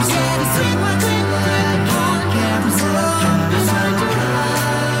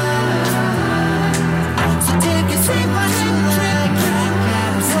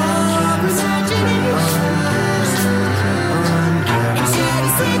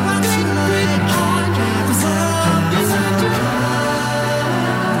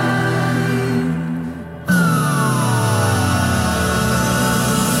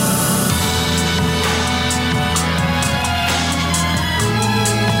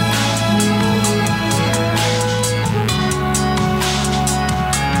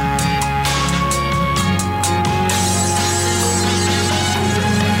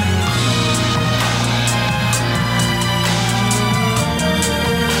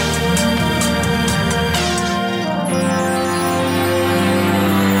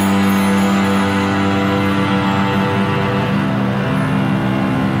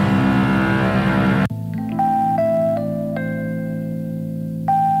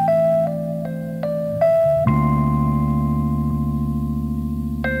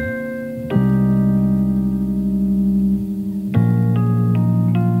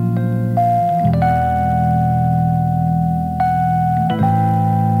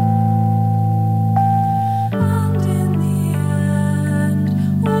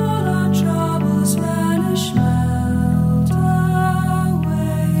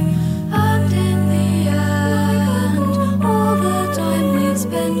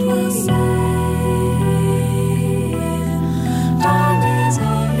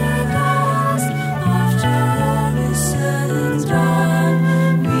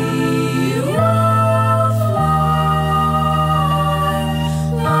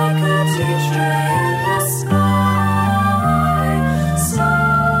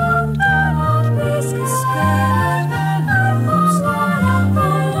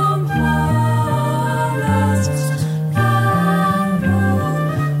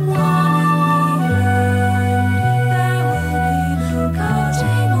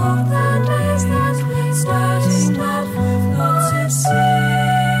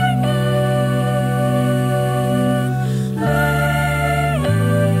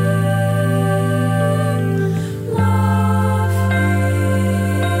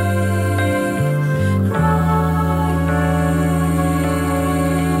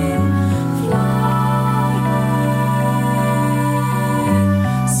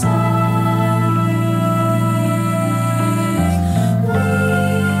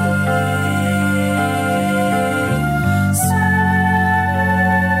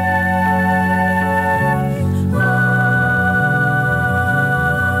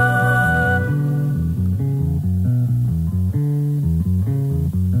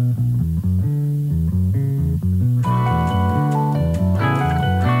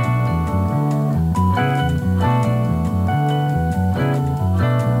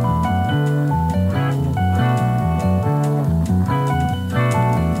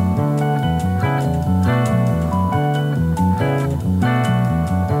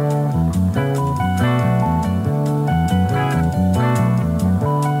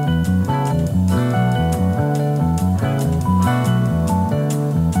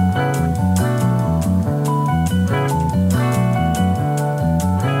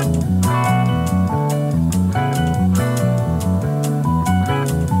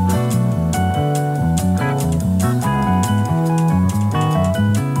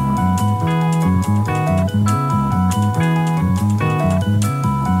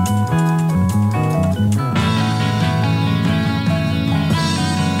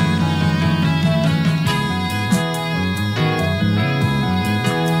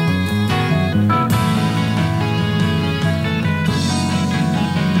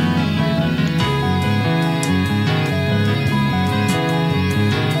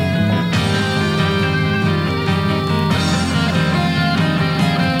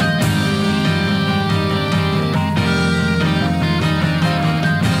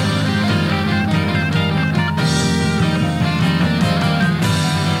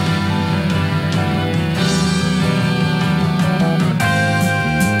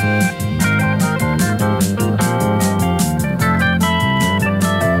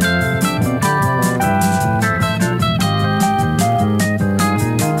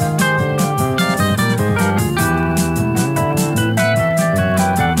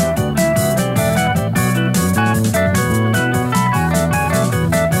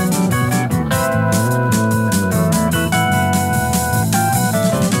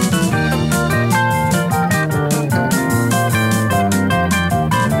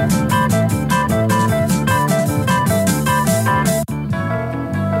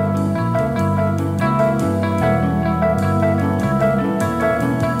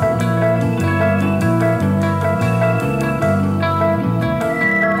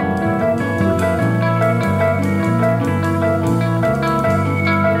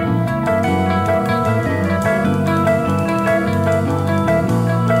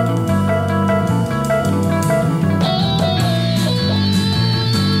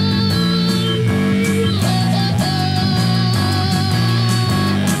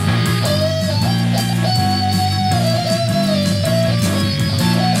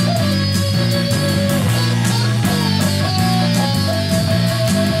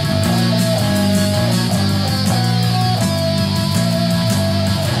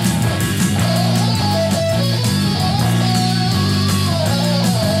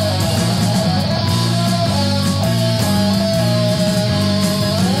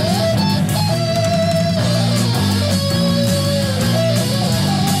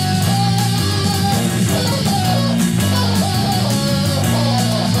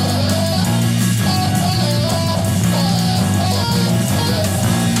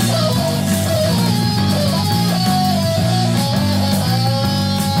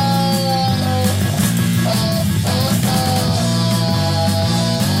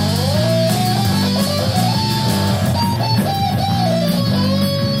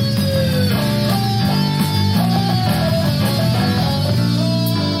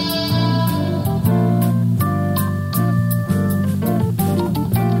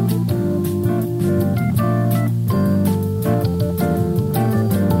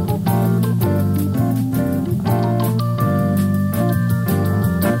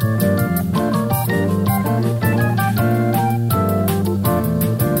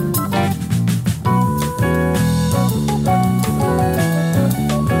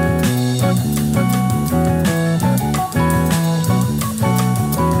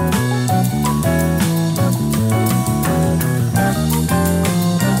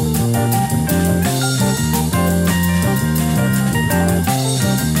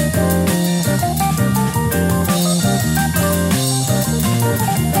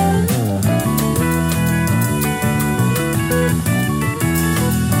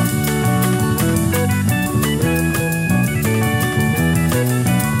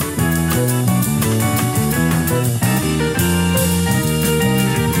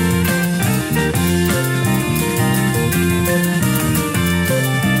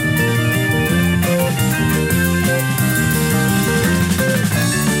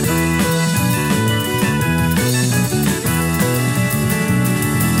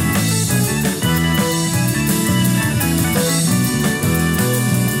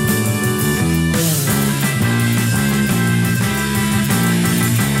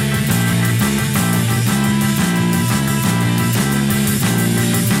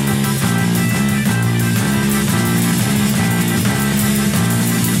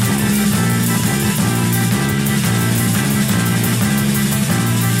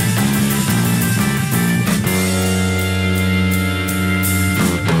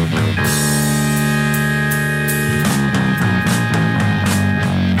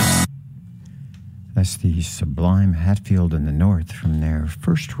 That's the sublime Hatfield and the North from their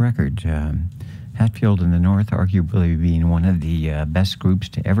first record. Hatfield and the North arguably being one of the best groups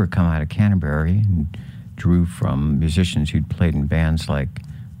to ever come out of Canterbury, and drew from musicians who'd played in bands like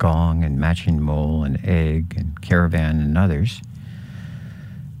Gong and Matching Mole and Egg and Caravan and others.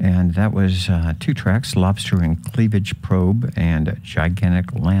 And that was 2 tracks, Lobster and Cleavage Probe and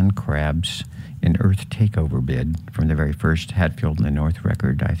Gigantic Land Crabs in Earth Takeover Bid, from the very first Hatfield and the North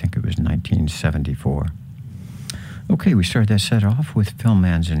record. I think it was 1974. Okay, we started that set off with Phil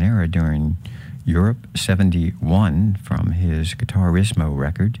Manzanera during Europe 71 from his Guitarismo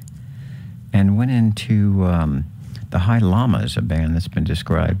record, and went into the High Llamas, a band that's been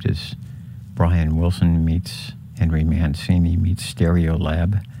described as Brian Wilson meets Henry Mancini meets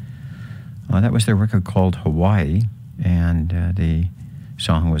Stereolab. That was their record called Hawaii, and the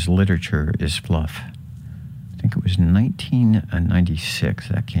song was Literature is Fluff. I think it was 1996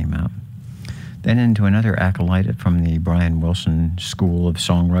 that came out. Then into another acolyte from the Brian Wilson School of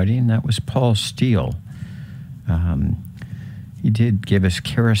Songwriting, that was Paul Steele. He did give us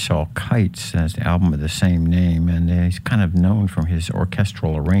Carousel Kites as the album of the same name, and he's kind of known from his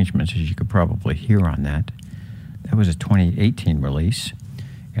orchestral arrangements, as you could probably hear on that. That was a 2018 release,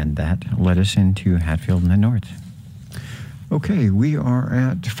 and that led us into Hatfield and the North. Okay, we are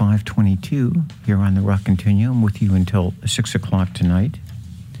at 5:22 here on the Rockcontinuum with you until 6 o'clock tonight.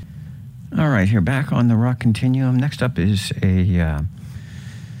 All right, here back on the Rockcontinuum. Next up is a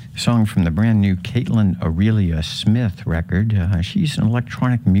song from the brand new Kaitlyn Aurelia Smith record. She's an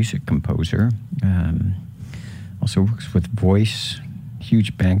electronic music composer. Also works with voice,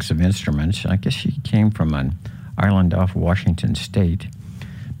 huge banks of instruments. I guess she came from an island off Washington State.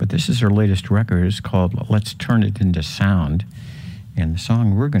 But this is her latest record. It's called Let's Turn It Into Sound. And the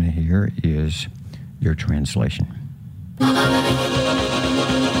song we're going to hear is Your Translation.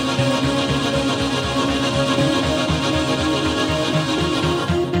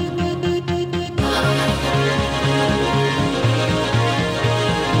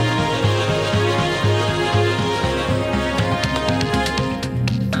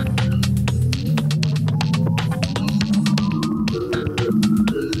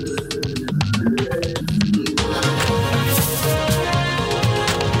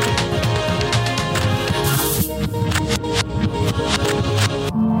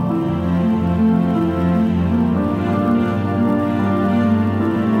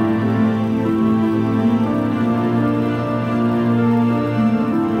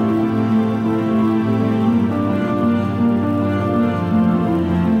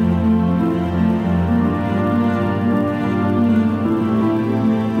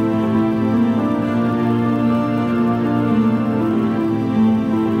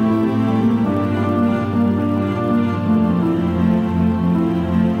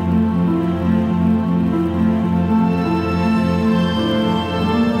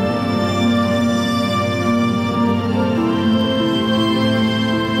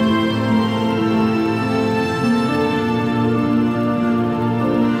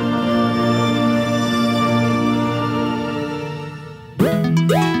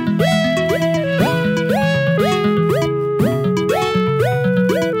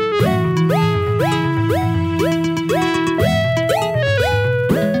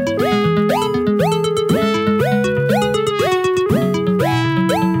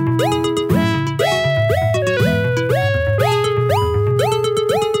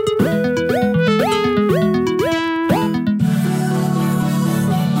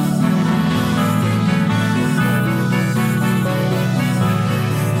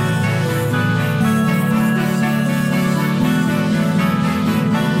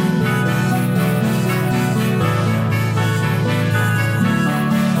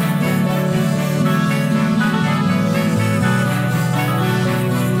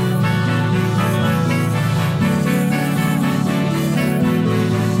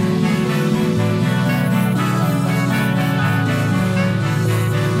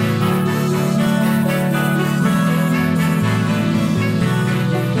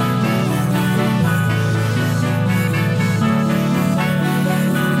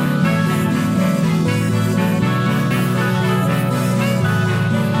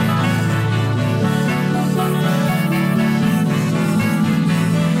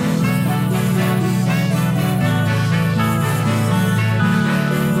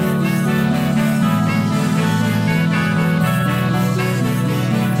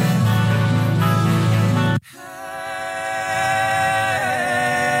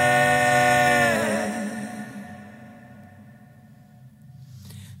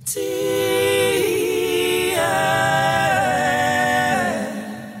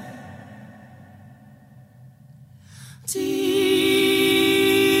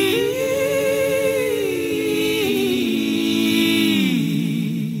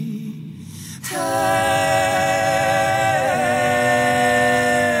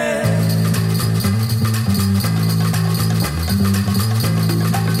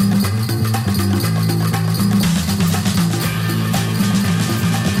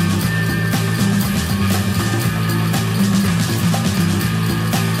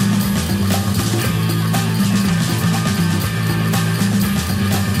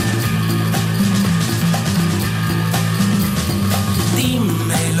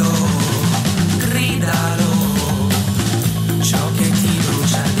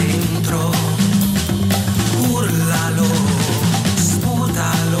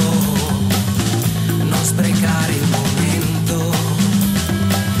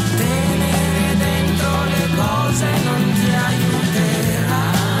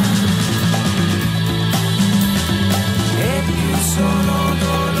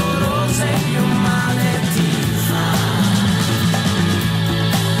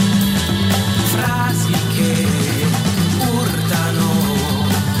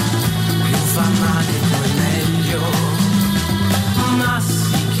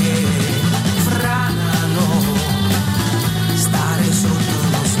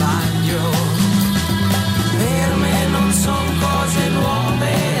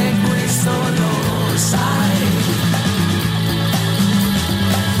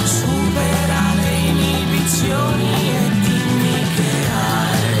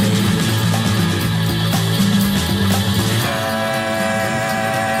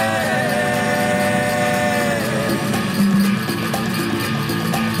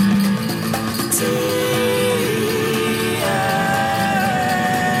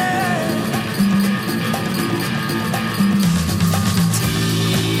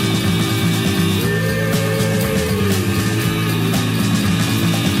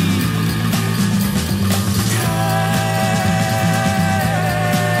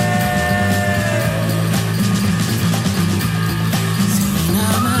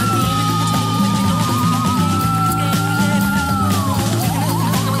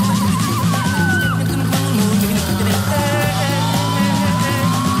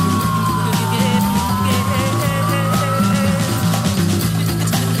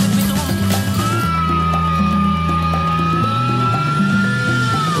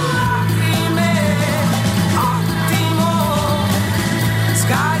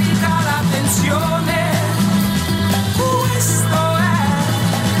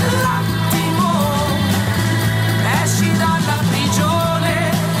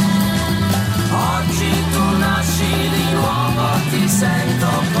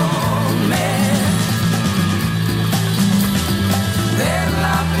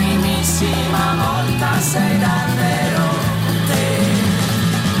 sei davvero te.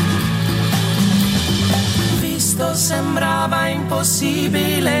 Visto sembrava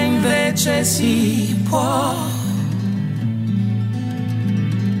impossibile, invece si può.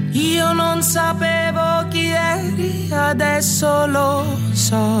 Io non sapevo chi eri, adesso lo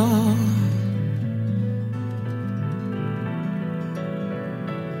so.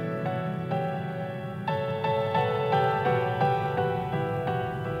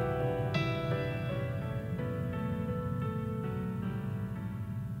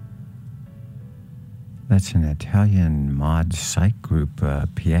 That's an Italian mod psych group,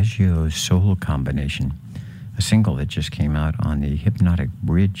 Piaggio Soul Combination, a single that just came out on the Hypnotic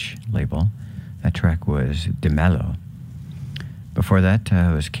Bridge label. That track was De Mello. Before that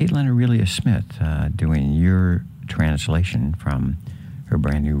was Kaitlyn Aurelia Smith doing Your Translation from her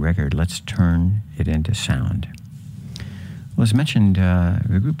brand new record, Let's Turn It Into Sound. Well, as mentioned,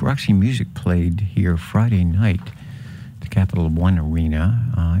 the group Roxy Music played here Friday night, the Capital One Arena.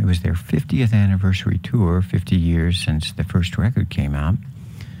 It was their 50th anniversary tour, 50 years since the first record came out.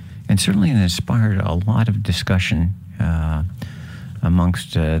 And certainly it inspired a lot of discussion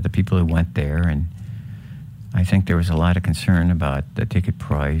amongst the people who went there. And I think there was a lot of concern about the ticket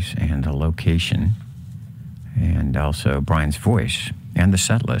price and the location, and also Brian's voice, and the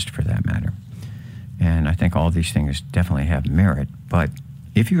set list for that matter. And I think all these things definitely have merit. But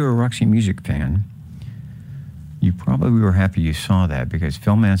if you're a Roxy Music fan, you probably were happy you saw that, because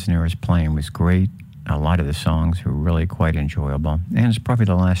Phil Manzanera's playing was great. A lot of the songs were really quite enjoyable, and it's probably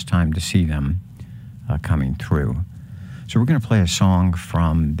the last time to see them coming through. So we're going to play a song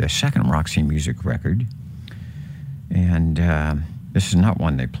from the second Roxy Music record, and this is not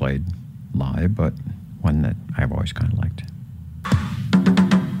one they played live, but one that I've always kind of liked.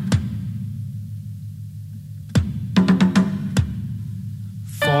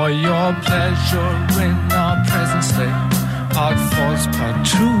 For your pleasure in our present state, part false, part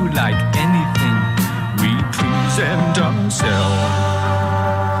true, like anything we present ourselves.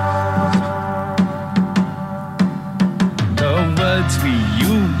 The words we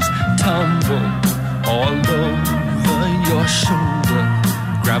use tumble all over your shoulder,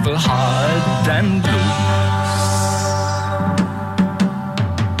 gravel hard and loose.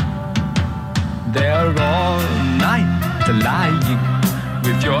 They're all night lying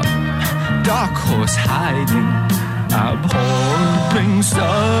with your dark horse hiding, abhorring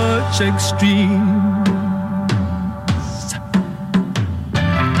such extremes.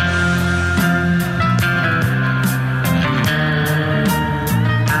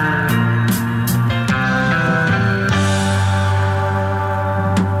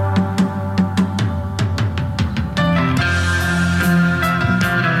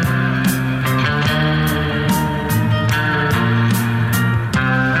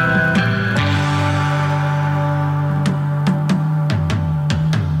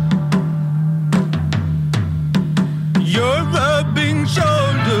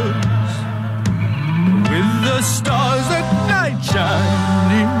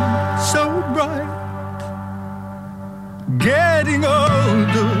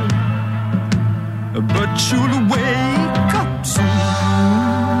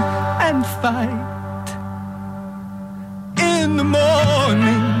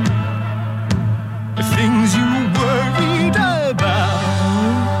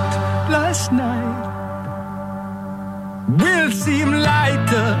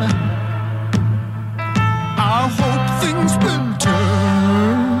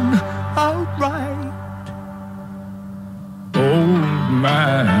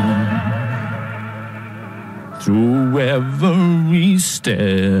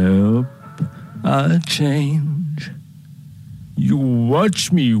 Change. You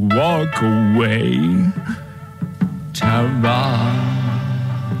watch me walk away, Tara.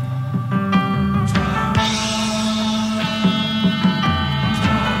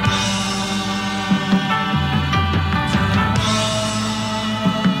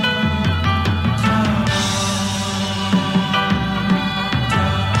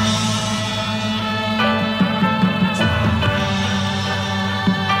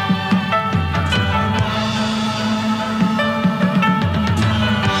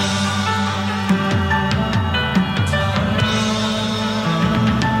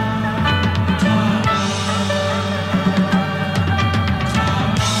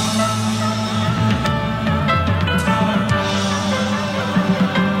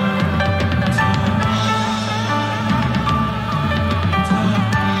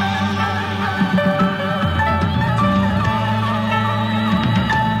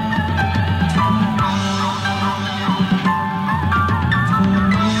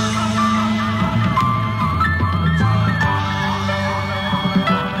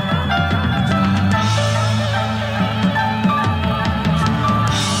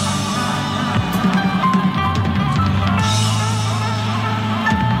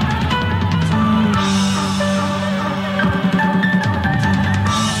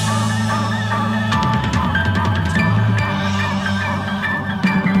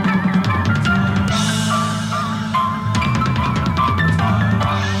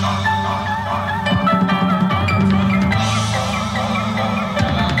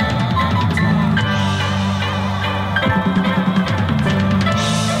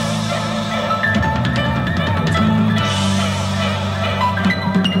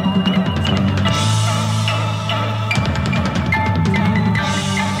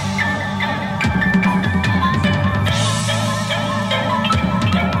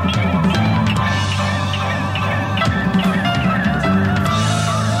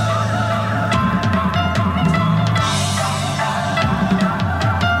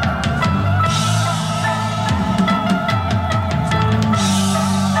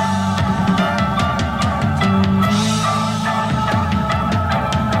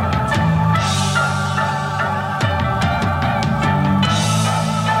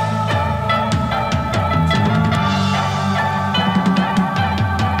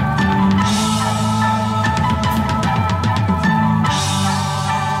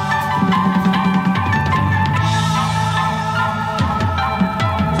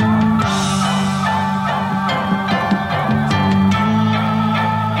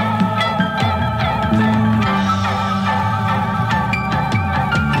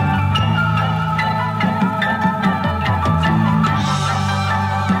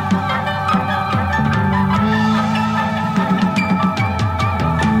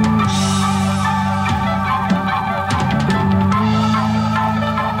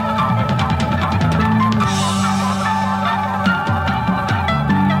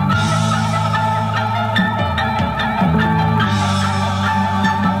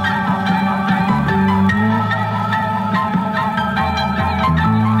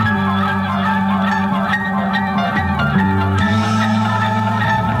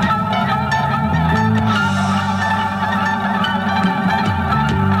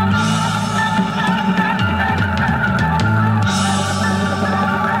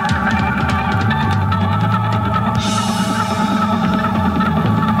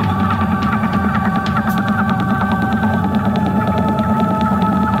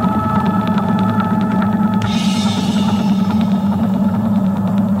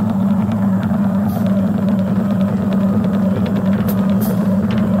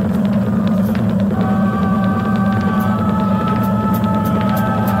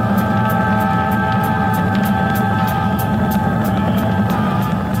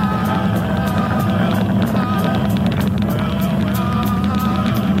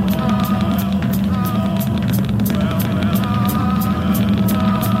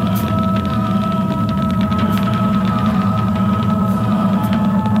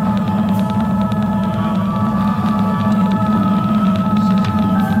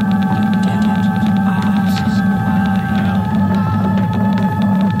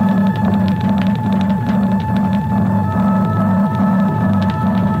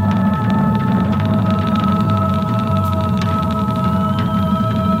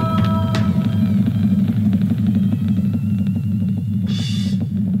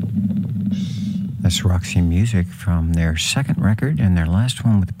 Roxy music from their second record and their last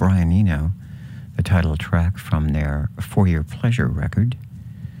one with Brian Eno, the title track from their For Your Pleasure record.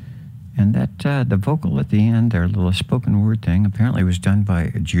 And that the vocal at the end, their little spoken word thing, apparently was done by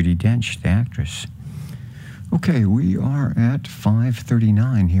Judi Dench, the actress. Okay, we are at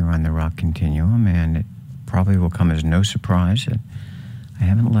 5:39 here on the Rockcontinuum, and it probably will come as no surprise that I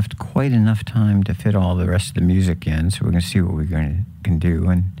haven't left quite enough time to fit all the rest of the music in, so we're going to see what we can do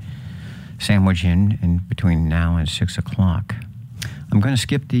and sandwich in between now and 6 o'clock. I'm going to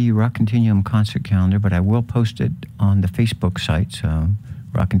skip the Rockcontinuum concert calendar, but I will post it on the Facebook site, so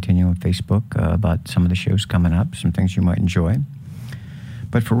Rockcontinuum Facebook, about some of the shows coming up, some things you might enjoy.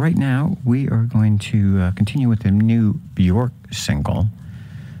 But for right now, we are going to continue with the new Bjork single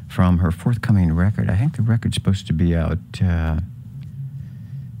from her forthcoming record. I think the record's supposed to be out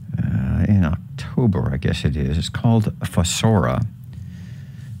in October, I guess it is. It's called Fossora.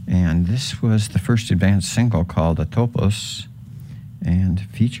 And this was the first advanced single called Atopos and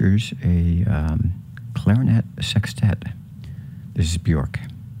features a clarinet sextet. This is Bjork.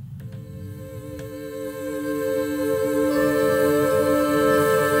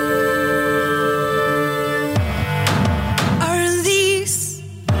 Are these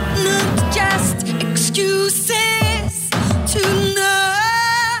not just excuses to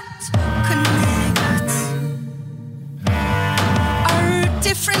not connect? Our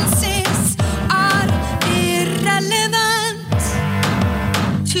differences are irrelevant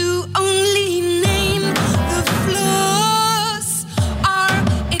to only name the flaws. Our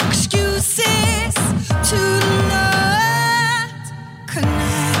excuses to not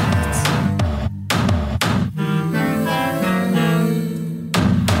connect.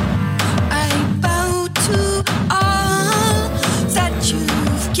 I bow to all that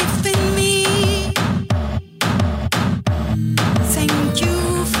you've given me. Thank you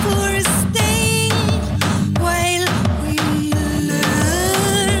for staying while we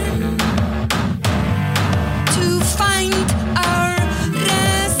learn to find our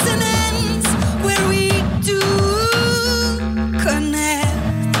resonance where we do connect.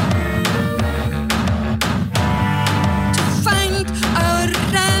 To find our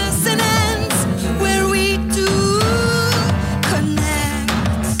resonance where we do connect.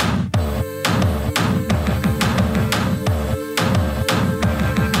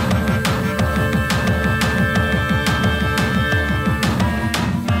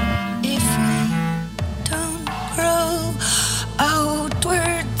 If we don't grow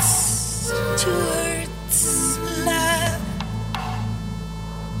outwards towards love,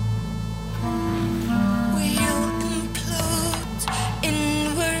 we'll implode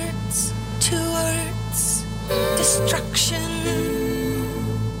inwards towards destruction.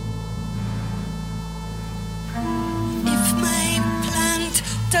 If my plant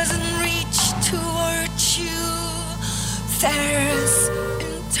doesn't reach towards you, there's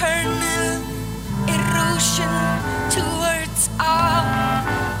internal erosion towards all.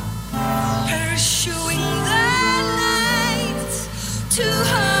 Pursuing the light to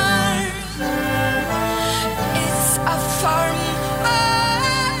her is a form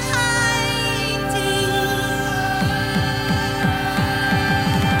of hiding.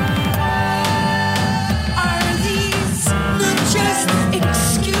 Are these not just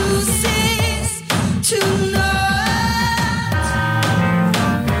excuses to not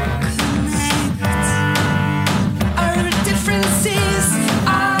connect? Our differences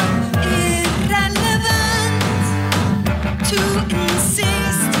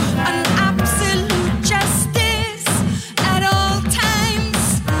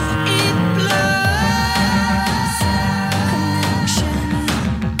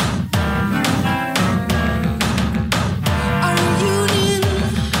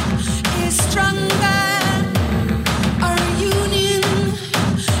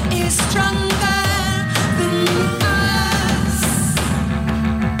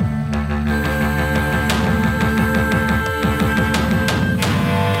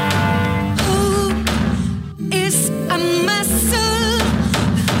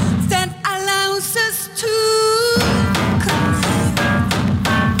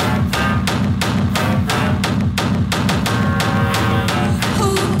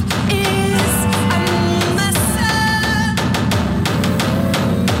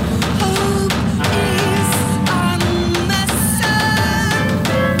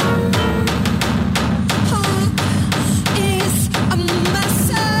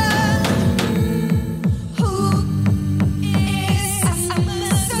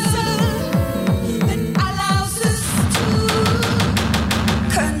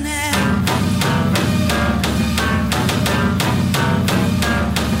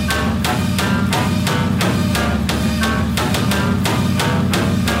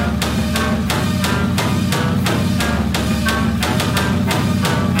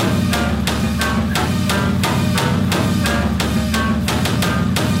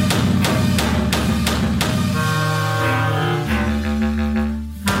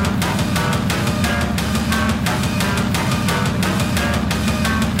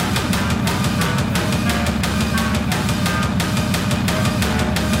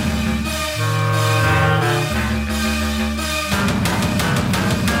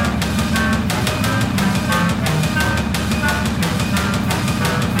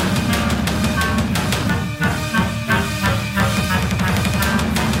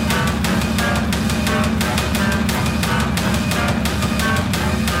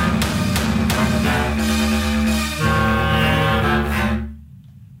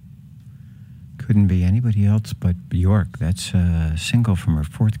anybody else but Bjork. That's a single from her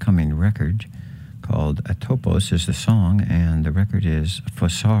forthcoming record called Atopos is the song, and the record is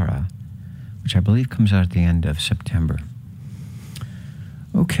Fossara, which I believe comes out at the end of September.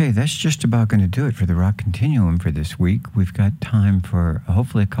 Okay, that's just about going to do it for the Rock Continuum for this week. We've got time for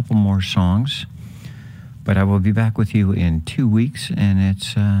hopefully a couple more songs, but I will be back with you in 2 weeks, and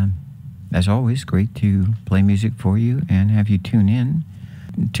it's, as always, great to play music for you and have you tune in.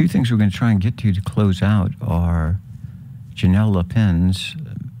 Two things we're going to try and get to close out are Janel Leppin's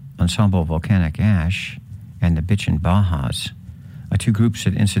Ensemble Volcanic Ash and the Bitchin Bajas, two groups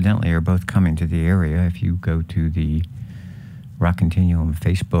that incidentally are both coming to the area. If you go to the Rockcontinuum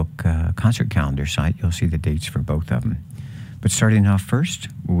Facebook concert calendar site, you'll see the dates for both of them. But starting off first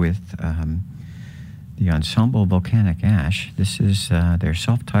with the Ensemble Volcanic Ash. This is their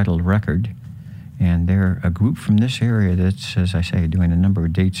self-titled record, and they're a group from this area that's, as I say, doing a number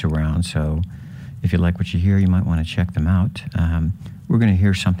of dates around, so if you like what you hear, you might want to check them out. We're going to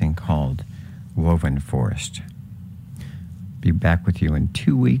hear something called Woven Forest. Be back with you in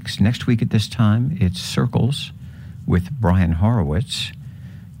 2 weeks. Next week at this time, it's Circles with Brian Horowitz.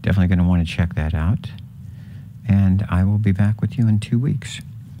 Definitely going to want to check that out. And I will be back with you in 2 weeks.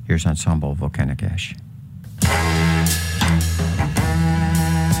 Here's Ensemble Volcanic Ash.